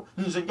baleka wano,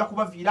 nze nja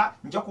kubaviira,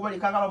 nja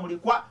kubaleka nga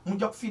bamulekwa,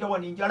 mujja kufiira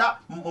wano enjala,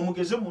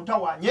 mumugeze mu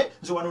ntawaanye,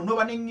 nze wano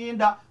noba ne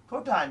ŋŋenda.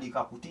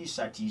 Totandika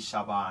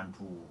kutiisatiisa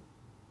bantu.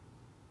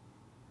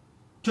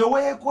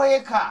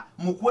 Teweekweka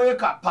mu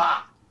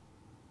kwekapa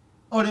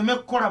oleme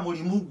kukola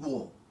mulimu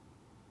gwo.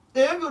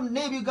 Ebyo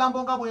byonna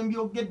ebigambo nga bwe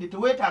mbyogedde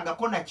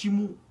teweetaagako na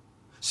kimu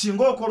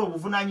singa okola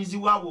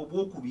obuvunaanyizibwa bwo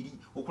obwokubiri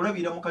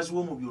okulabirira mukazi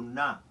wo mu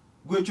byonna.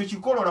 Gwe ekyo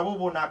kikola olaba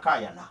oba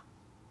onaakaayana.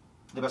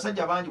 Ne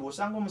basajja bangi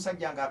bw'osanga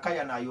omusajja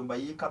ng'akaayana ayomba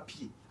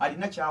yeekapye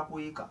alina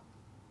kyakweka.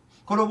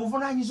 Kola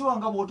obuvunaanyizibwa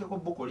nga bw'oteeka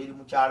obbukola eri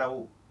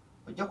mukyalawo.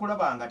 Ojja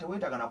kulaba nga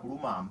teweetaaga na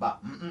kulumamba,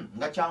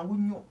 nga kyangu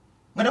nnyo.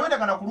 Nga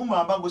teweetaaga na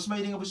kulumamba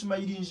ng'osimayiringa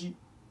busimayirinzi.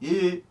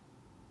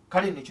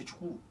 Kale nekyo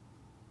kikulu.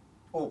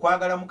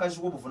 Okwagala mukazi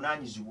wo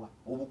obuvunaanyizibwa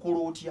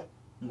obukola otya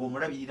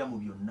ng'omulabirira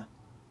mu byonna.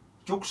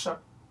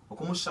 Ekyokusatu,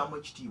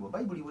 okumussaamu ekitiibwa.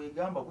 Bayibuli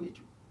bw'egamba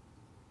bw'etyo.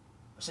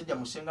 Basajja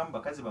musengamu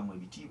bakazi bamwe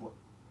ebitiibwa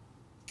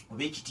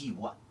oba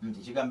ekitiibwa,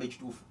 ekigambo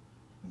ekituufu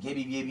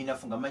ng'ebibyo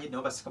ebinafu nga mmanyi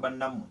nabo basika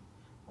bannammwe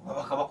oba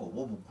bakabaka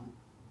oba obugulu.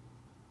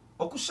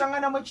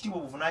 Okussanganamu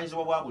ekitiibwa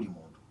obuvunaanyizibwa bwa buli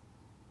muntu.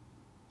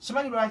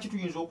 Simanyi lwaki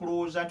tuyinza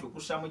okulowooza nti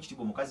okussaamu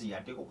ekitiibwa omukazi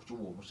yateeka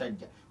okukiwa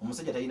omusajja,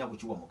 omusajja talina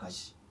kukiwa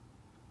mukazi.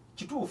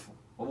 Kituufu,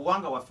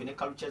 obuwanga waffe ne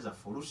kalucha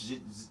zaffe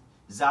oluusi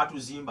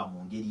zaatuzimba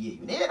mu ngeri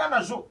eyo, naye era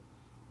nazo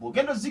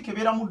bw'ogenda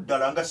ozikeberamu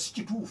ddala nga si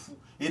kituufu.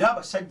 Era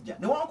abasajja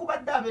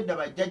newankubadde ab'edda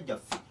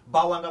bajjajjaffe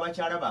baawanga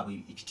bakyala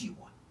baabwe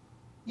ekitiibwa.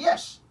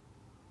 Yes,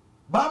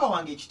 baaba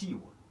wange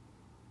ekitiibwa.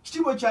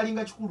 Ekitiibwa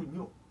ekyalinga kikulu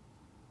nnyo.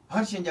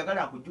 Anti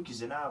kyenjagala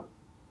nkujjukize naawe,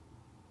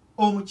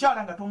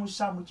 omukyala nga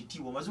tomussaamu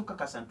kitiibwa omaze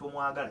okukakasa nti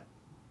omwagala.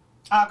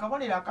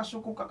 Akabonero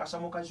akasooka okukakasa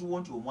mukazi wo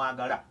nti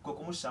omwagala kwe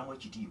kumussaamu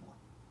ekitiibwa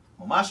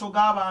mu maaso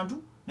g'abantu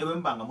ne bwe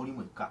muba nga muli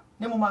mwekka,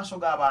 ne mu maaso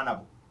g'abaana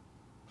bo.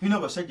 Tulina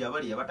abasajja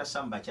abali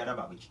abatassamu bakyala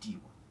baabwe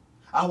ekitiibwa.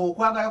 Awo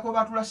okwagala kwe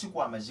batula si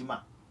kwa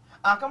mazima.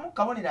 Akamu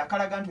kabonero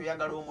akalaga nti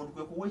oyagala omuntu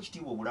kwe kuwa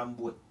ekitiibwa obulamu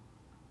bwe.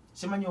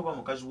 Simanyi oba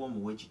mukazi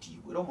w'omuwa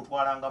ekitiibwa era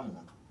omutwalanga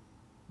muntu.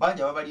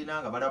 Bangi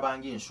ababalina nga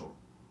balabanga ensolo.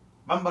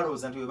 Bamu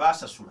balowooza nti bwe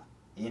baasasula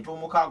ente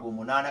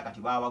 680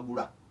 kati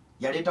baabagula.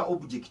 Yaleeta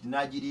object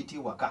n'agiriita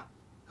ewaka.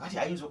 Kati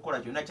ayinza okukola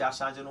kyonna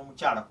kyasanze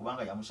n'omukyala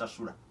kubanga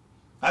yamusasula.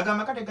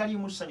 Agamba kate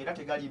galiimu ssanyu era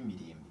tegaliimu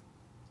mirembe.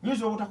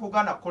 Nyinza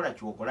obutakugaana kukola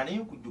kyokola naye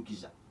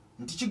nkujjukiza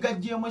nti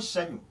kigajjeemu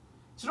essanyu.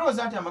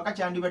 Sirowooza nti amaka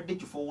kyandibadde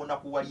kifo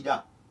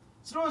w'onakuwalira.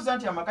 Sirowooza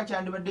nti amaka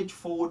kyandibadde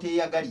kifo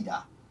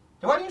w'oteeyagalira.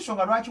 Tewali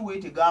nsonga lwaki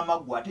weetega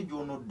amaggwa ate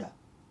gy'onodda.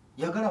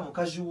 Yagala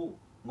mukazi wo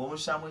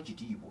ng'omussaamu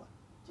ekitiibwa.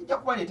 Kijja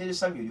kubaleetera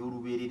essanyu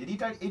ery'olubeerere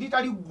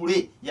eritali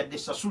ggule yadde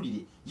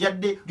sasulire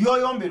yadde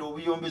lyoyombera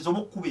obuyombezi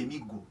obukkuba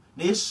emiggo,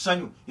 naye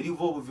essanyu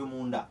eriva obuvi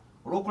munda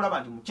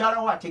olw'okulaba nti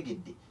mukyala we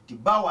ategedde nti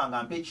bba wange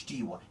ampa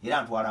ekitiibwa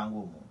era ntwala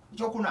ng'omuntu.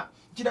 Ekyokuna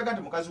kiraga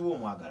nti mukazi we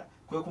omwagala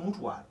kwe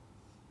kumutwala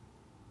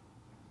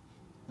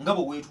nga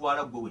bwe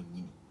weetwala ggwe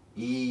wennyini.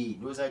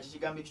 ndowooza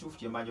kikigambo ekituufu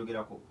kye mba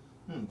njogerako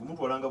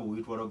kumutwala nga bwe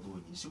weetwala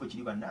gonyi si bwe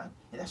kiri bannange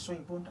era so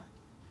important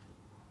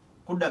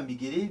kudda mu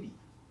bigere ebyo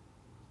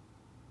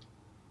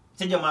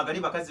sejja mwagale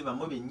bakazi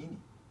bammwe bennyini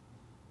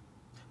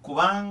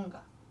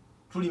kubanga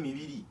tuli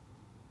mibiri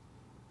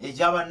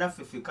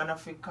egyabannaffe ffekka na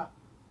ffekka.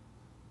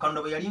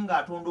 Katonda bwe yali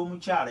ng'atonda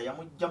omukyala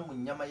yamugja mu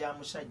nnyama ya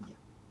musajja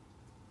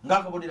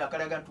ng'akabonero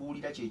akalaga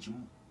ntuwulira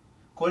kyekimu.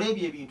 Kola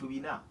ebyo ebintu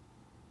bina,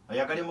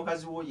 oyagale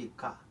mukazi wo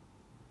yekka,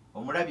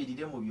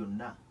 omulabirire mu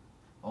byonna,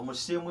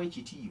 omusseemu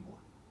ekitiibwa,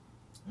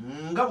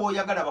 nga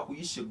bw'oyagala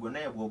bakuyise gwe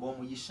naye bw'oba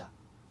omuyisa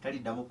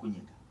taliddamu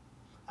kunyiga.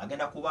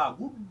 Agenda kuba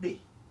agudde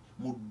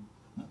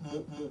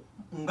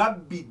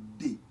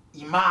ngabbidde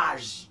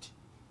imaged,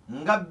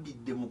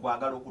 ngabbidde mu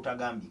kwagala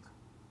okutagambika.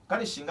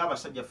 Kale singa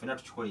abasajja ffenna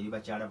tukikola eri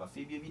bakyala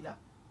baffe ebyo bina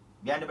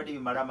byandibadde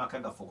bimala amaka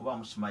gaffe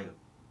okubaamu smile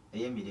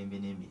ey'emirembe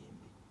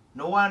n'emirembe.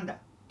 No wonder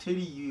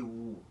teriyo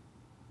ewuwo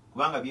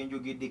kubanga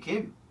byenjogeddeko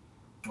ebyo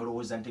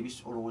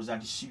olowooza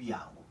nti si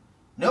byangu,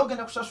 naye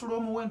ogenda kusasula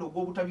omuwendo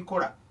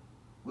ogw'obutabikola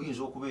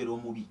guyinza okubeera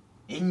omubi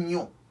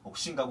ennyo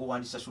okusinga gwe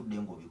wandisasudde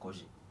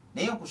ng'obikoze.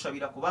 Naye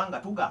nkusabira kubanga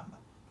tugamba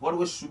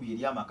waliwo essubi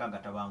eri amaka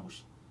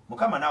gatabanguse.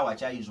 Mukama naawe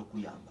akyayinza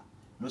okuyamba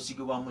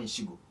n'osigibwamu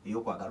ensigo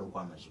ey'okwagala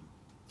okw'amazima.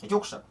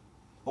 Ekyokusatu,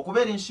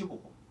 okubeera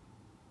ensibuko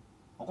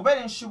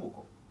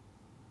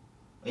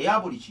eya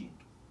buli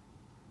kintu.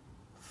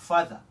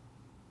 Father,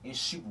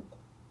 ensibuko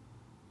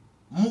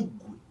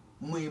muggwe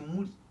mwe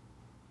muli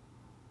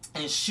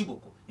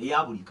ensibuko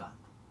eya buli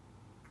kantu.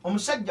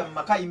 Omusajja mu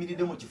maka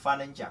ayimiridde mu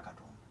kifaananyi kya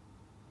Katonda.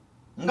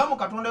 Nga mu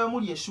Katonda we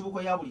muli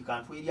ensibuko ya buli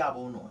kantu eri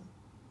aboonoonyi,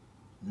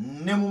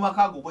 ne mu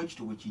maka go bwe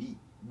kityo bwe kiri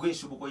gwe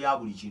ensibuko ya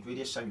buli kintu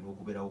eri essanyu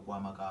n'okubeerawo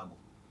kw'amaka go.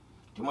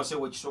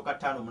 Timoseewo ekisooka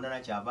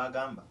 5:8 kyava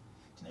agamba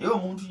naye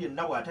omuntu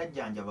yenna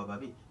bw'atajjanjaba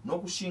babe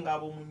n'okusinga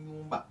ab'omu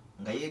nnyumba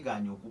nga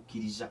yeegaanye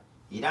okukkiriza,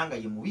 era nga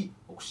ye mubi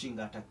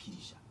okusinga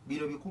atakkiriza.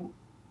 Bino bikulu.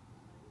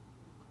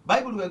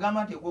 Bayibuli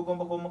bw'egamba nti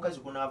okwegomba kw'omukazi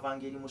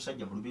kunaavanga eri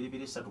musajja mu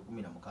Lubereberye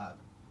 3:16.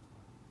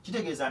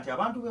 Kitegeeza nti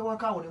abantu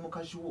b'ewakaawo ne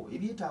mukazi wo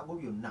ebyetaago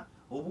byonna,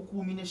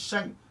 obukuumi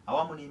n'essanyu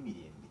awamu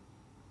n'emirembe,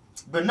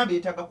 byonna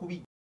beetaaga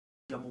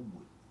kubijja mu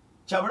ggwe.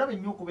 Kyabulabe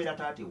nnyo okubeera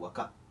taata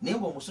ewaka, naye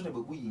ng'omusota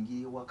bwe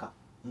guyingira ewaka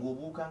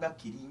ng'obuuka nga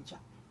kirinca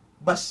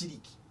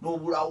basiriki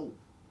n'obulawo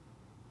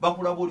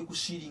bakulaba oli ku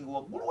siiringi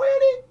waggulu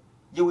were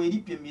gye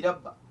weeripye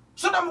emirabba.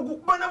 Musota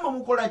mugukubanamu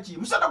mukola ki?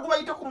 Musota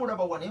gubayite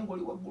kumulaba wa naye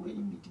ng'oli waggulu eri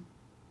miti.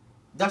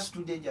 That's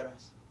too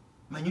dangerous.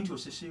 Manyi nti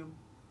oseseemu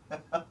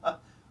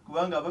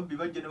kubanga ababbi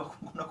bajja ne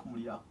bakunguna ku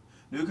mulyango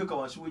newekeka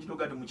wansi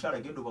w'ekitoga nti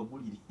mukyala genda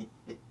obagulire.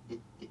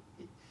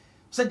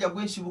 Musajja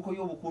gw'ensibuko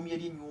y'obukuumi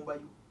eri ennyumba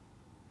yo.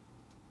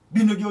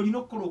 Bino gy'olina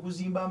okukola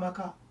okuzimba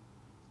amaka.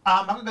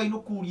 Amaka galina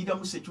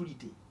okuwuliramu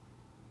security.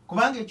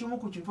 Kubanga ekimu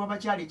ku kintu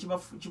abakyala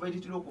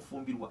kibaletera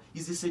okufumbirwa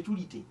is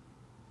security.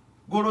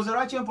 Golooza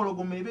lwaki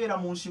empologoma ebeera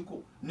mu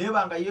nsiko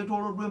neba nga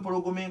yeetooloddwa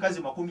empologoma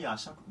enkazi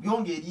 30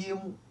 byonga eri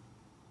emu.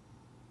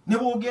 Ne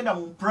bw'ogenda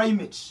mu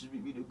primates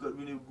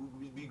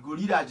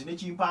bigoliras ne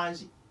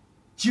chimpanzee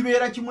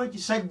kibeera kimu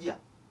ekisajja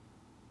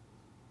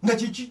nga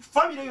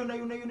famire yonna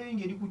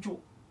ng'eri ku kyo.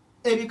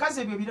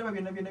 Ebikazi ebyo biraba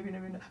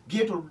byonna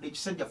byetoolodde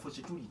ekisajja for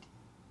security.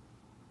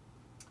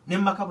 Ne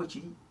mu maka bwe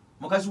kiri,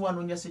 mukazi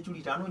wanoonya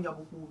security, anoonya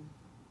bukuumi.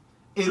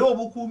 Era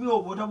obukuumi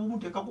obwo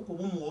otabumuteekako ku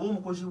bumu oba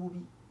omukozi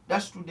bubi.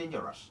 That's too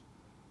dangerous.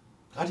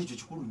 Kati ekyo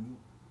kikulu nnyo.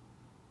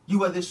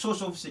 You are the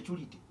source of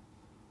security.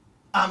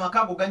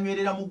 Amaka go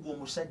ganywerera muggwe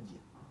omusajja.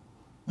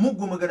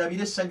 Muggwe mwe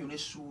galabira essanyu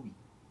n'essuubi.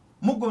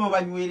 Muggwe mwe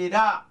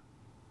banywerera.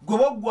 Gwe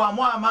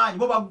boggwamu amaanyi,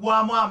 bo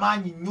baggwamu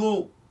amaanyi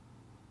nnyo.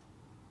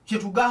 Kye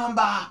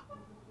tugamba.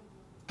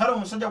 Kale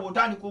omusajja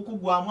bw'otandika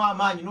okuggwamu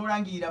amaanyi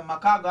n'olangirira mu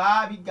maka go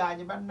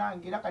biganye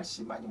bannange era kati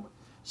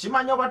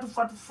simanyi oba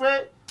tufa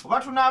tufe oba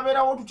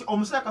tunaabeerawo tutya.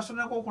 Omusajja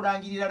kasonako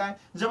okulangirira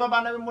nze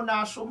babaana bemu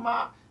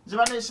naasoma, nze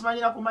baana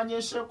esimanyira kumanya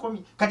ensi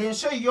ekomi. Kati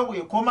ensi eyo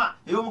bw'ekoma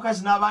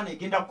ey'omukazi n'abaana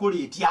egenda kukola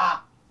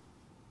etya?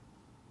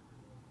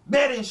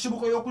 Beera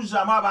ensibuko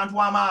y'okuzzaamu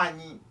abantu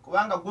amaanyi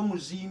kubanga gwe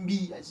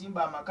muzimbi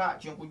azimba amaka,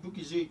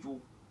 kyenkujjukiza ekyo.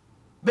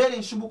 Beera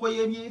ensibuko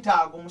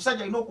y'ebyetaago.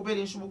 Omusajja alina okubeera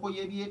ensibuko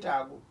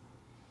y'ebyetaago.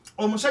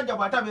 Omusajja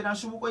bw'atabeera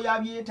nsibuko ya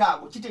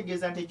byetaago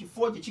kitegeeza nti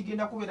ekifo kye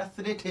kigenda kubeera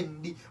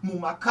threatened mu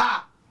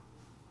maka.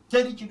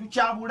 Teri kintu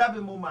kya bulabe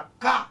mu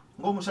maka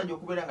ng'omusajja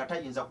okubeera nga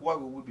tayinza kuwa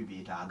bwe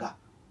byetaaga.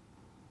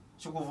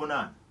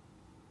 Sikuvunaana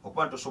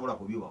okuba tosobola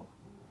kubibawa,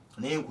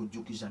 naye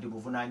nkujjukiza nti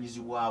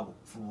buvunaanyizibwa bwo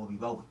fuba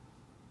obibawe.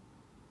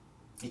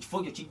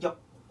 Ekifo kyo kijja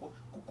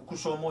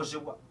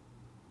kusoomoozebwa.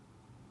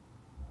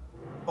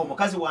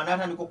 Omukazi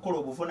bw'anaatandika okukola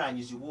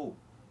obuvunaanyizibwa obwo,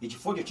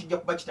 ekifo kyo kijja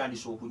kuba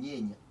kitandise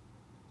okunyeenya.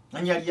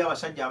 Nanya aliyo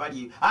abasajja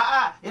abali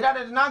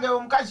era nange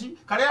omukazi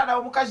kale era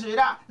omukazi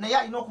era naye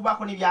alina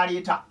okubaako ne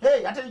byaleeta.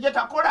 Ate ye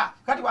takola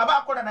kati bw'aba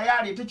akola naye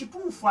aleeta.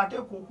 Ekituufu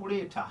ateeka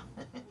okuleeta.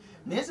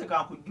 Naye nze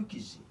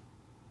kankujjukize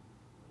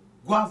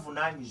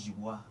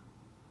gwavunaanyizibwa.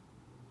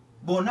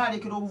 Bonna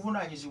alekera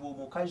obuvunaanyizibwa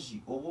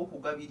omukazi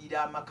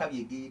obw'okugabirira amaka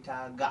bye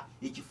geetaaga,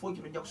 ekifo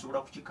kino ojja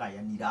kusobola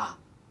kukikaayanira.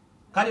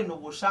 Kale no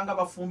bw'osanga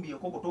bafumbi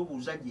enkoko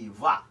tobuuza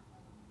gy'eva.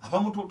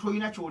 Abamu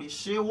tolina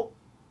kyoleseewo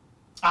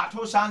ate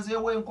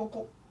osanzeewo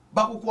enkoko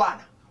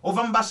bakukwana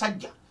ova mu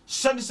basajja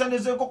sandisande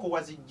z'enkoko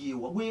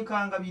wazijjeewa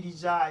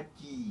gwekangabiriza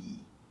ki?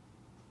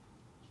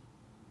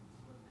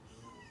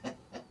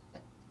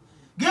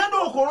 Genda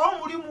okola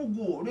omulimu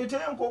gwo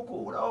leeta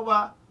enkoko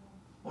olaba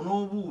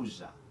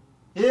onoobuuza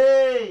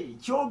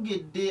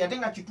kyogedde ate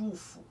nga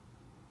kituufu.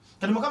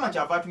 Kati Mukama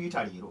kyava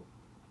atuyita leero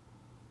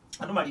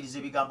atumaliriza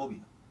ebigambo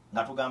bino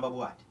nga tugamba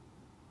bw'ati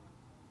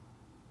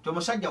ti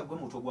omusajja gwe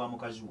mutwe gwa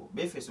mukazi wo,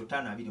 Befeso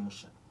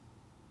 5:23.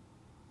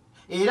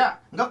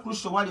 Era nga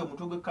Kristo bwali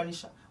omutwe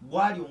gw'ekkanisa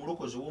bwali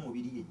omulokozi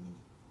w'omubiri yennyini.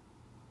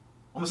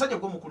 Omusajja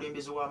gwe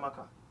mukulembeze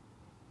w'amaka,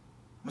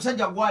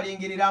 omusajja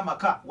gwalengerera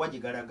amaka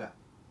wagigalaga,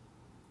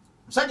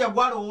 omusajja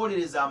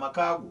gwalowoolereza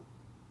amaka go,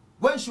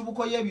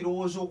 gwensibuko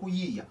y'ebirowoozo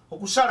okuyiiya,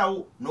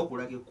 okusalawo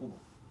n'okulaga ekkubo.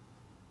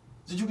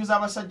 Zijukiza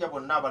abasajja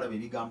bonna abalaba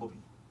ebigambo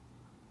bino.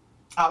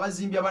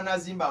 Abazimbi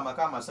abanazimba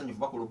amaka amasanyufu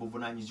bakola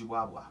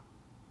obuvunaanyizibwa bwabwe.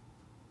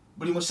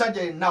 Buli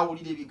musajja yenna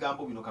awulira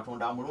ebigambo bino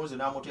Katonda amulonze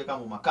n'amuteeka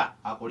mu maka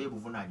akole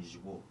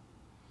obuvunaanyizibwa obwo.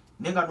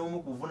 Nenga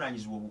n'omu ku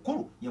buvunaanyizibwa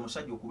obukulu ye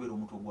musajja okubeera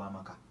omutwe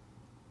gw'amaka.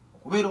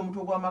 Okubeera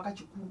omutwe gw'amaka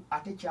kikulu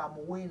ate kya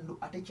muwendo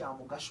ate kya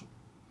mugaso.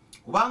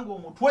 Kubanga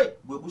omutwe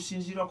gwe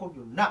gusinziirako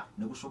byonna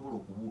ne gusobola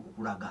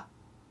okulaga.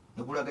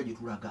 Ne gulaga gye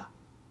tulaga.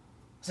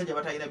 Basajja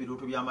batalina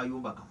birooto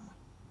by'amayumba gammwe.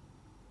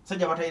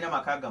 Basajja batalina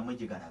maka gammwe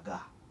gye galaga.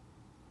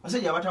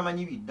 Basajja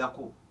batamanyi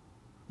biddako.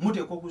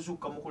 Muteekwa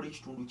okuzuukuka mukola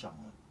ekitundu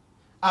kyammwe.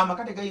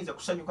 Amaka tegayinza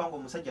kusanyuka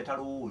ng'omusajja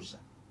talowooza.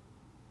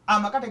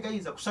 Amaka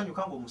tegayinza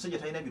kusanyuka ng'omusajja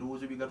talina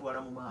birowoozo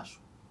bigatwala mu maaso.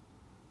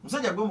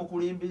 Omusajja gwe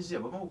mukulembeze,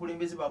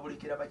 abamukulembeze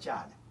babulekera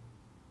bakyala.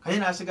 Kale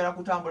n'asigala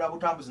kutambula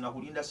butambuzi na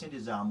kulinda ssente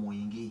za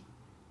mwenge.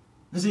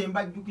 Nze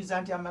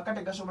mbajjukiza nti amaka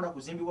tegasobola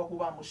kuzimbibwa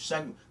kubaamu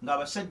ssanyu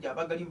ng'abasajja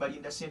abagali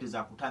balinda ssente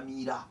za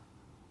kutamiira.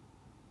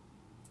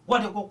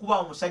 Wateekwa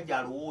okubaawo omusajja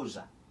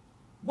alowooza.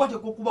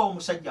 Wateekwa okubaawo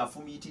omusajja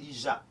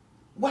afumiitiriza.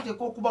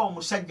 Wateekwa okubaawo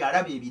omusajja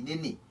alaba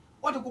ebinene.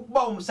 Wateekwa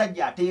okubaawo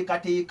omusajja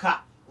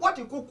ateekateeka.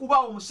 Wateekwa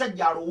okubaawo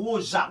omusajja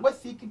alowooza gwe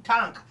think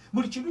tank.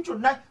 Buli kintu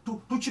kyonna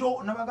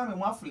tukiro nabagambe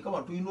mu Afrika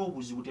wano tulina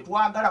obuzibu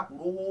tetwagala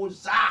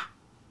kulowooza.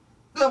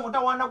 Gwe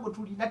mutawaana gwe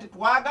tulina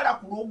tetwagala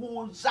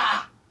kulowooza.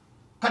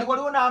 Kati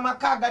waliwo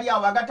n'amaka agali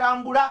awo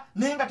agatambula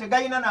naye nga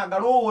tegayina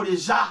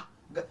n'agalowooleza.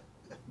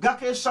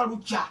 Gakeesa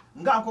lukya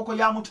nga nkoko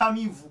ya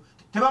mutamiivu.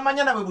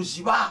 Tebamanya nawe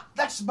buziba.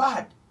 That's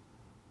bad.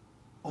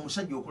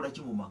 Omusajja okola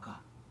ki mu maka?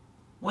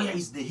 Where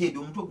is the head?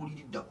 Omutwe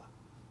guliriddawa.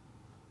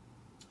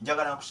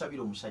 Njagala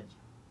nkusabira omusajja.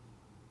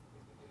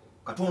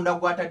 Katonda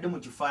gwatadde mu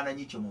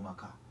kifaananyi kye mu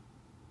maka.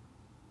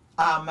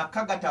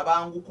 Amaka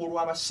gatabanguko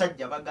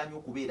olw'abasajja baganya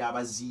okubeera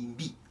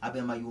abazimbi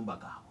ab'amayumba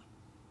gaabwe.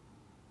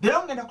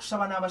 Leero ngenda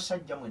kusaba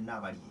n'abasajja mwenna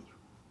abali eyo.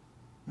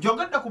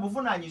 Njogedde ku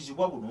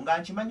buvunaanyizibwa buno nga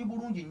nkimanyi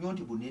bulungi nnyo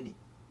nti bunene.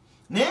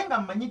 Naye nga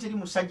mmanyi teri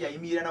musajja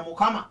ayimirira na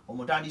Mukama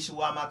omutandisi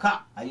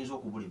w'amaka ayinza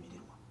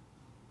okubulemererwa.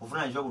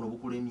 Obuvunaanyizibwa buno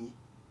bukulemye,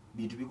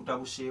 bintu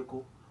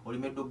bikutabuseeko,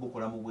 olemedde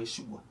obukola mu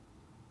bwesigwa.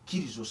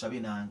 Kkiriza osabe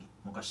nange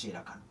mu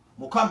kaseera kano.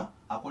 Mukama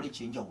akola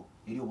ekyenjawulo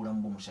eri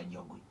obulamu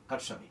bw'omusajja gwe.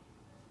 Katusabe.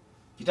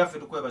 Kitaffe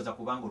tukwebaza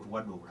kubanga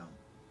otuwadde obulamu.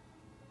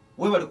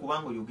 Weebale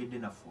kubanga oyogedde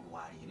naffe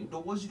olwaleero.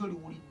 Eddoboozi lyo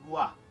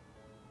liwuliddwa.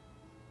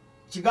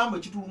 Kigambo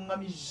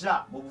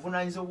ekituluŋŋamizza mu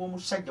buvunaanyizibwa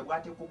bw'omusajja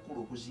bw'ateekwa okukola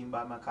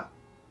okuzimba amaka.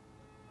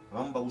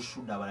 Abamu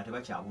bawusudde abalala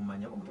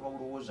tebakyabumanya abamu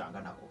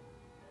tebabulowoozanga nako.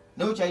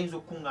 Naye okyayinza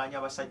okukuŋŋaanya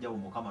abasajja bo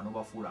Mukama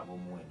n'obafuula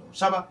ab'omuwendo.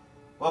 Nsaba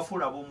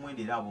bafuula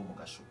ab'omuwendo era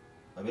ab'omugaso.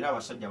 Babeere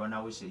abasajja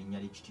abanaaweesa erinnya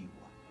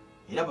ly'ekitiibwa.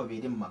 Era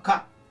babeere mu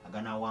maka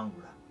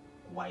aganaawangula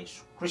ku bwa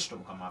Yesu Kristo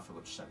Mukama waffe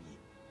bwe tusabye.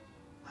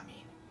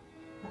 Amen.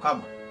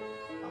 Mukama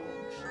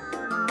awomukisa.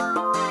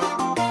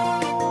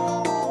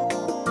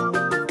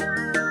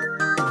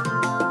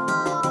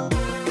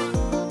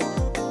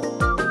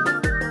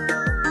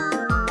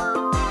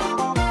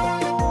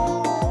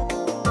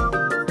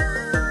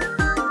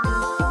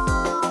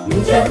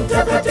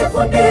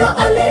 Mtakatifu ndio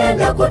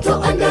alienda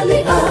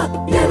kutuandalia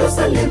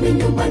Yerusalemu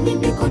nyumbani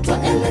ndiko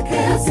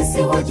twaelekea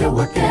sisi waja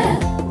wake.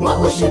 Kwa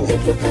ushindi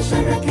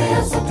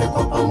tutasherekea sote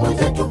kwa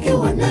pamoja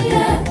tukiwa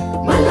naye.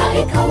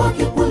 Malaika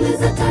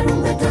wakipuliza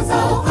tarumbeta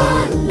zao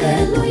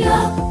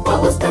haleluya.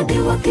 Kwa ustadi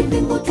wa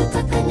kimbingu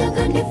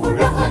tutakanyaga ni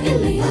furaha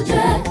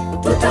iliyoje.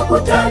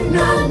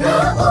 Tutakutana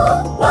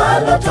nao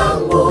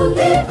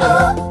walotangulia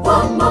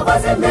kwa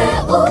mavazi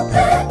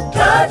meupe.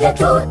 Taji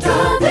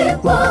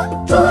tutavikwa,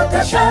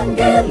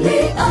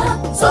 tutashangilia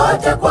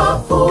sote kwa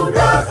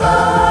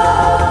furaha.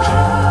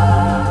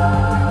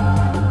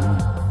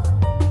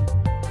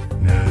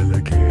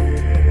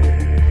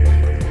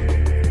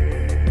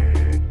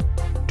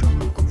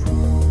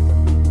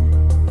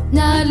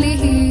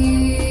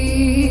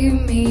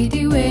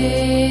 Nalihimidiwe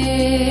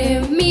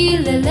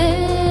milele.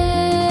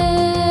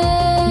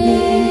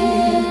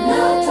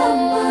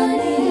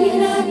 Ninatamani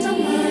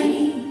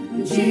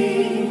mji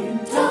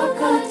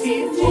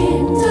mtakatifu.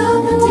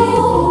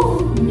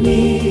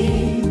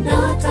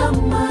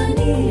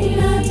 Ninatamani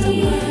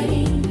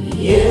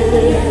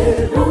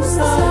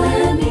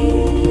Yerusalemu.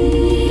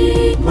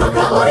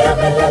 Makao ya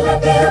milele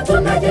ndio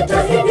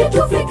tunajitahidi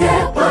tufike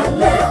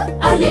pale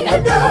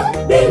alienda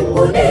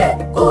mbinguni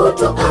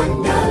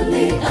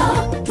kutuandalia.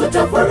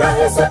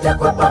 Tutafurahi sote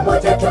kwa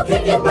pamoja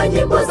tukiimba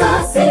nyimbo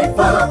za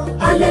sifa.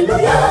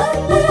 Haleluya,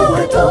 Mungu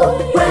wetu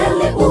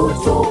kweli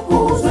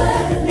utukuzwe.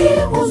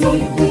 Ni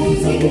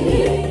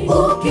huzuni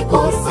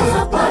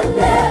ukikosa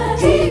pale,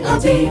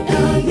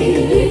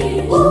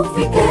 jiamini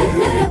ufike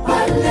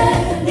pale.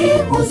 Ni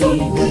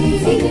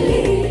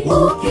huzuni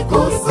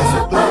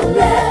ukikosa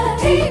pale,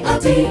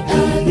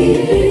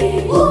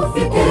 jiamini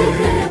ufike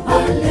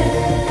pale.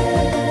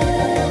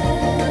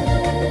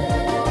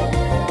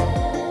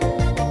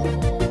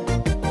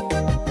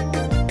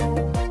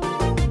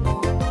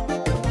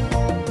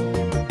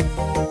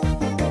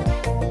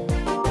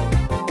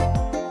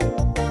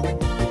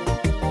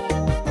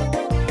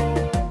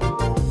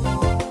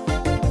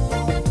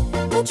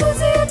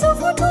 Machozi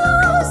yatafutwa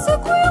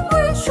siku ya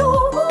mwisho.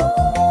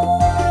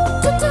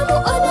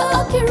 Tutamuona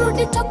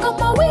akirudi toka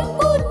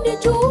mawinguni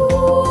juu.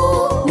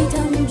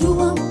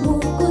 Nitamjua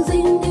Mwokozi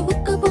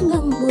nivukapo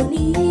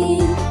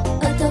ng'amboni.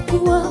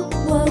 Atakuwa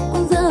wa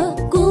kwanza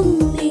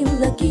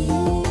kunilaki.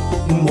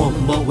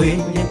 Mwamba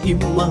wenye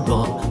imara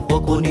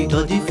wako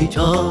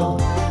nitajificha.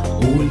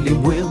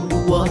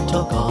 Ulimwengu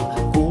wataka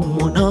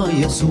kumwona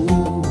Yesu.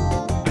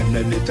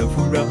 Analeta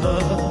furaha,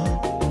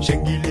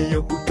 shangili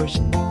ya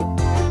kutosha.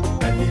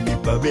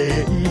 Alilipa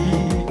bei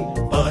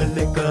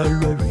pale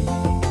Kalvari.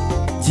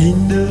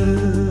 Jina,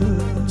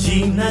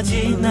 Jina,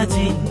 jina,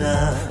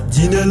 jina,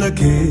 jina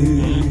lake,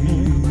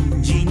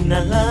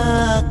 jina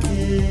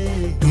lake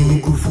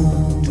tukufu.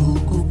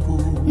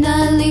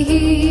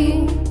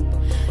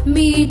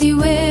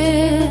 Nalihimidiwe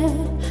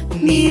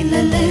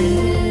milele.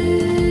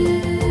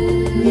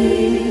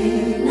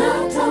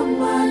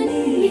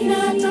 Natamani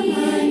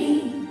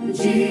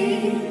mji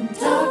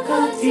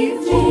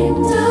mtakatifu.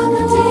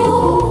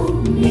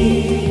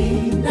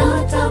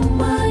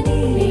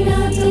 Natamani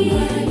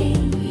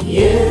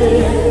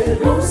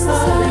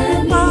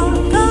Yerusalemu.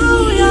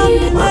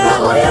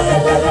 Makao ya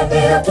milele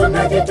ndio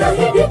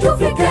tunajitahidi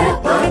tufike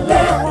pale.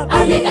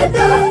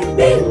 Alienda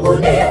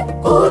mbinguni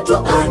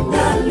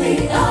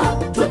kutuandalia.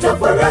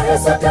 Tutafurahi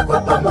sote kwa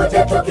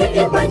pamoja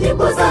tukiimba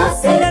nyimbo za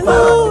sifa.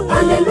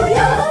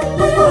 Haleluya,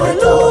 Mungu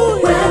wetu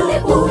kweli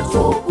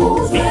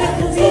utukuzwe.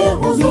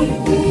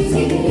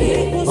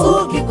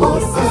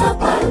 Ukikosa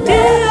pale,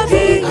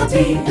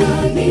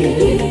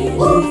 jiamini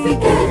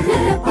ufike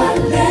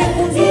pale.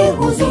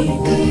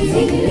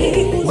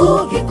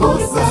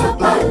 Ukikosa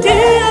pale,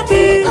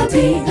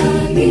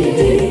 jiamini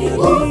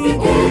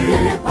ufike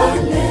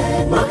pale.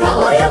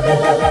 Makao ya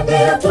milele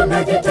ndio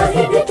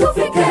tunajitahidi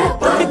tufike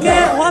pale.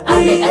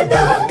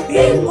 Alienda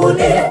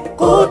mbinguni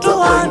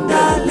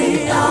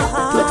kutuandalia.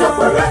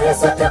 Tutafurahi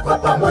sote kwa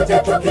pamoja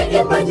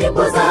tukiimba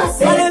nyimbo za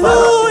sifa.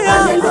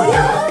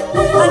 Haleluya,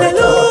 Mungu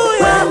wetu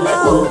kweli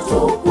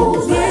utukuzwe.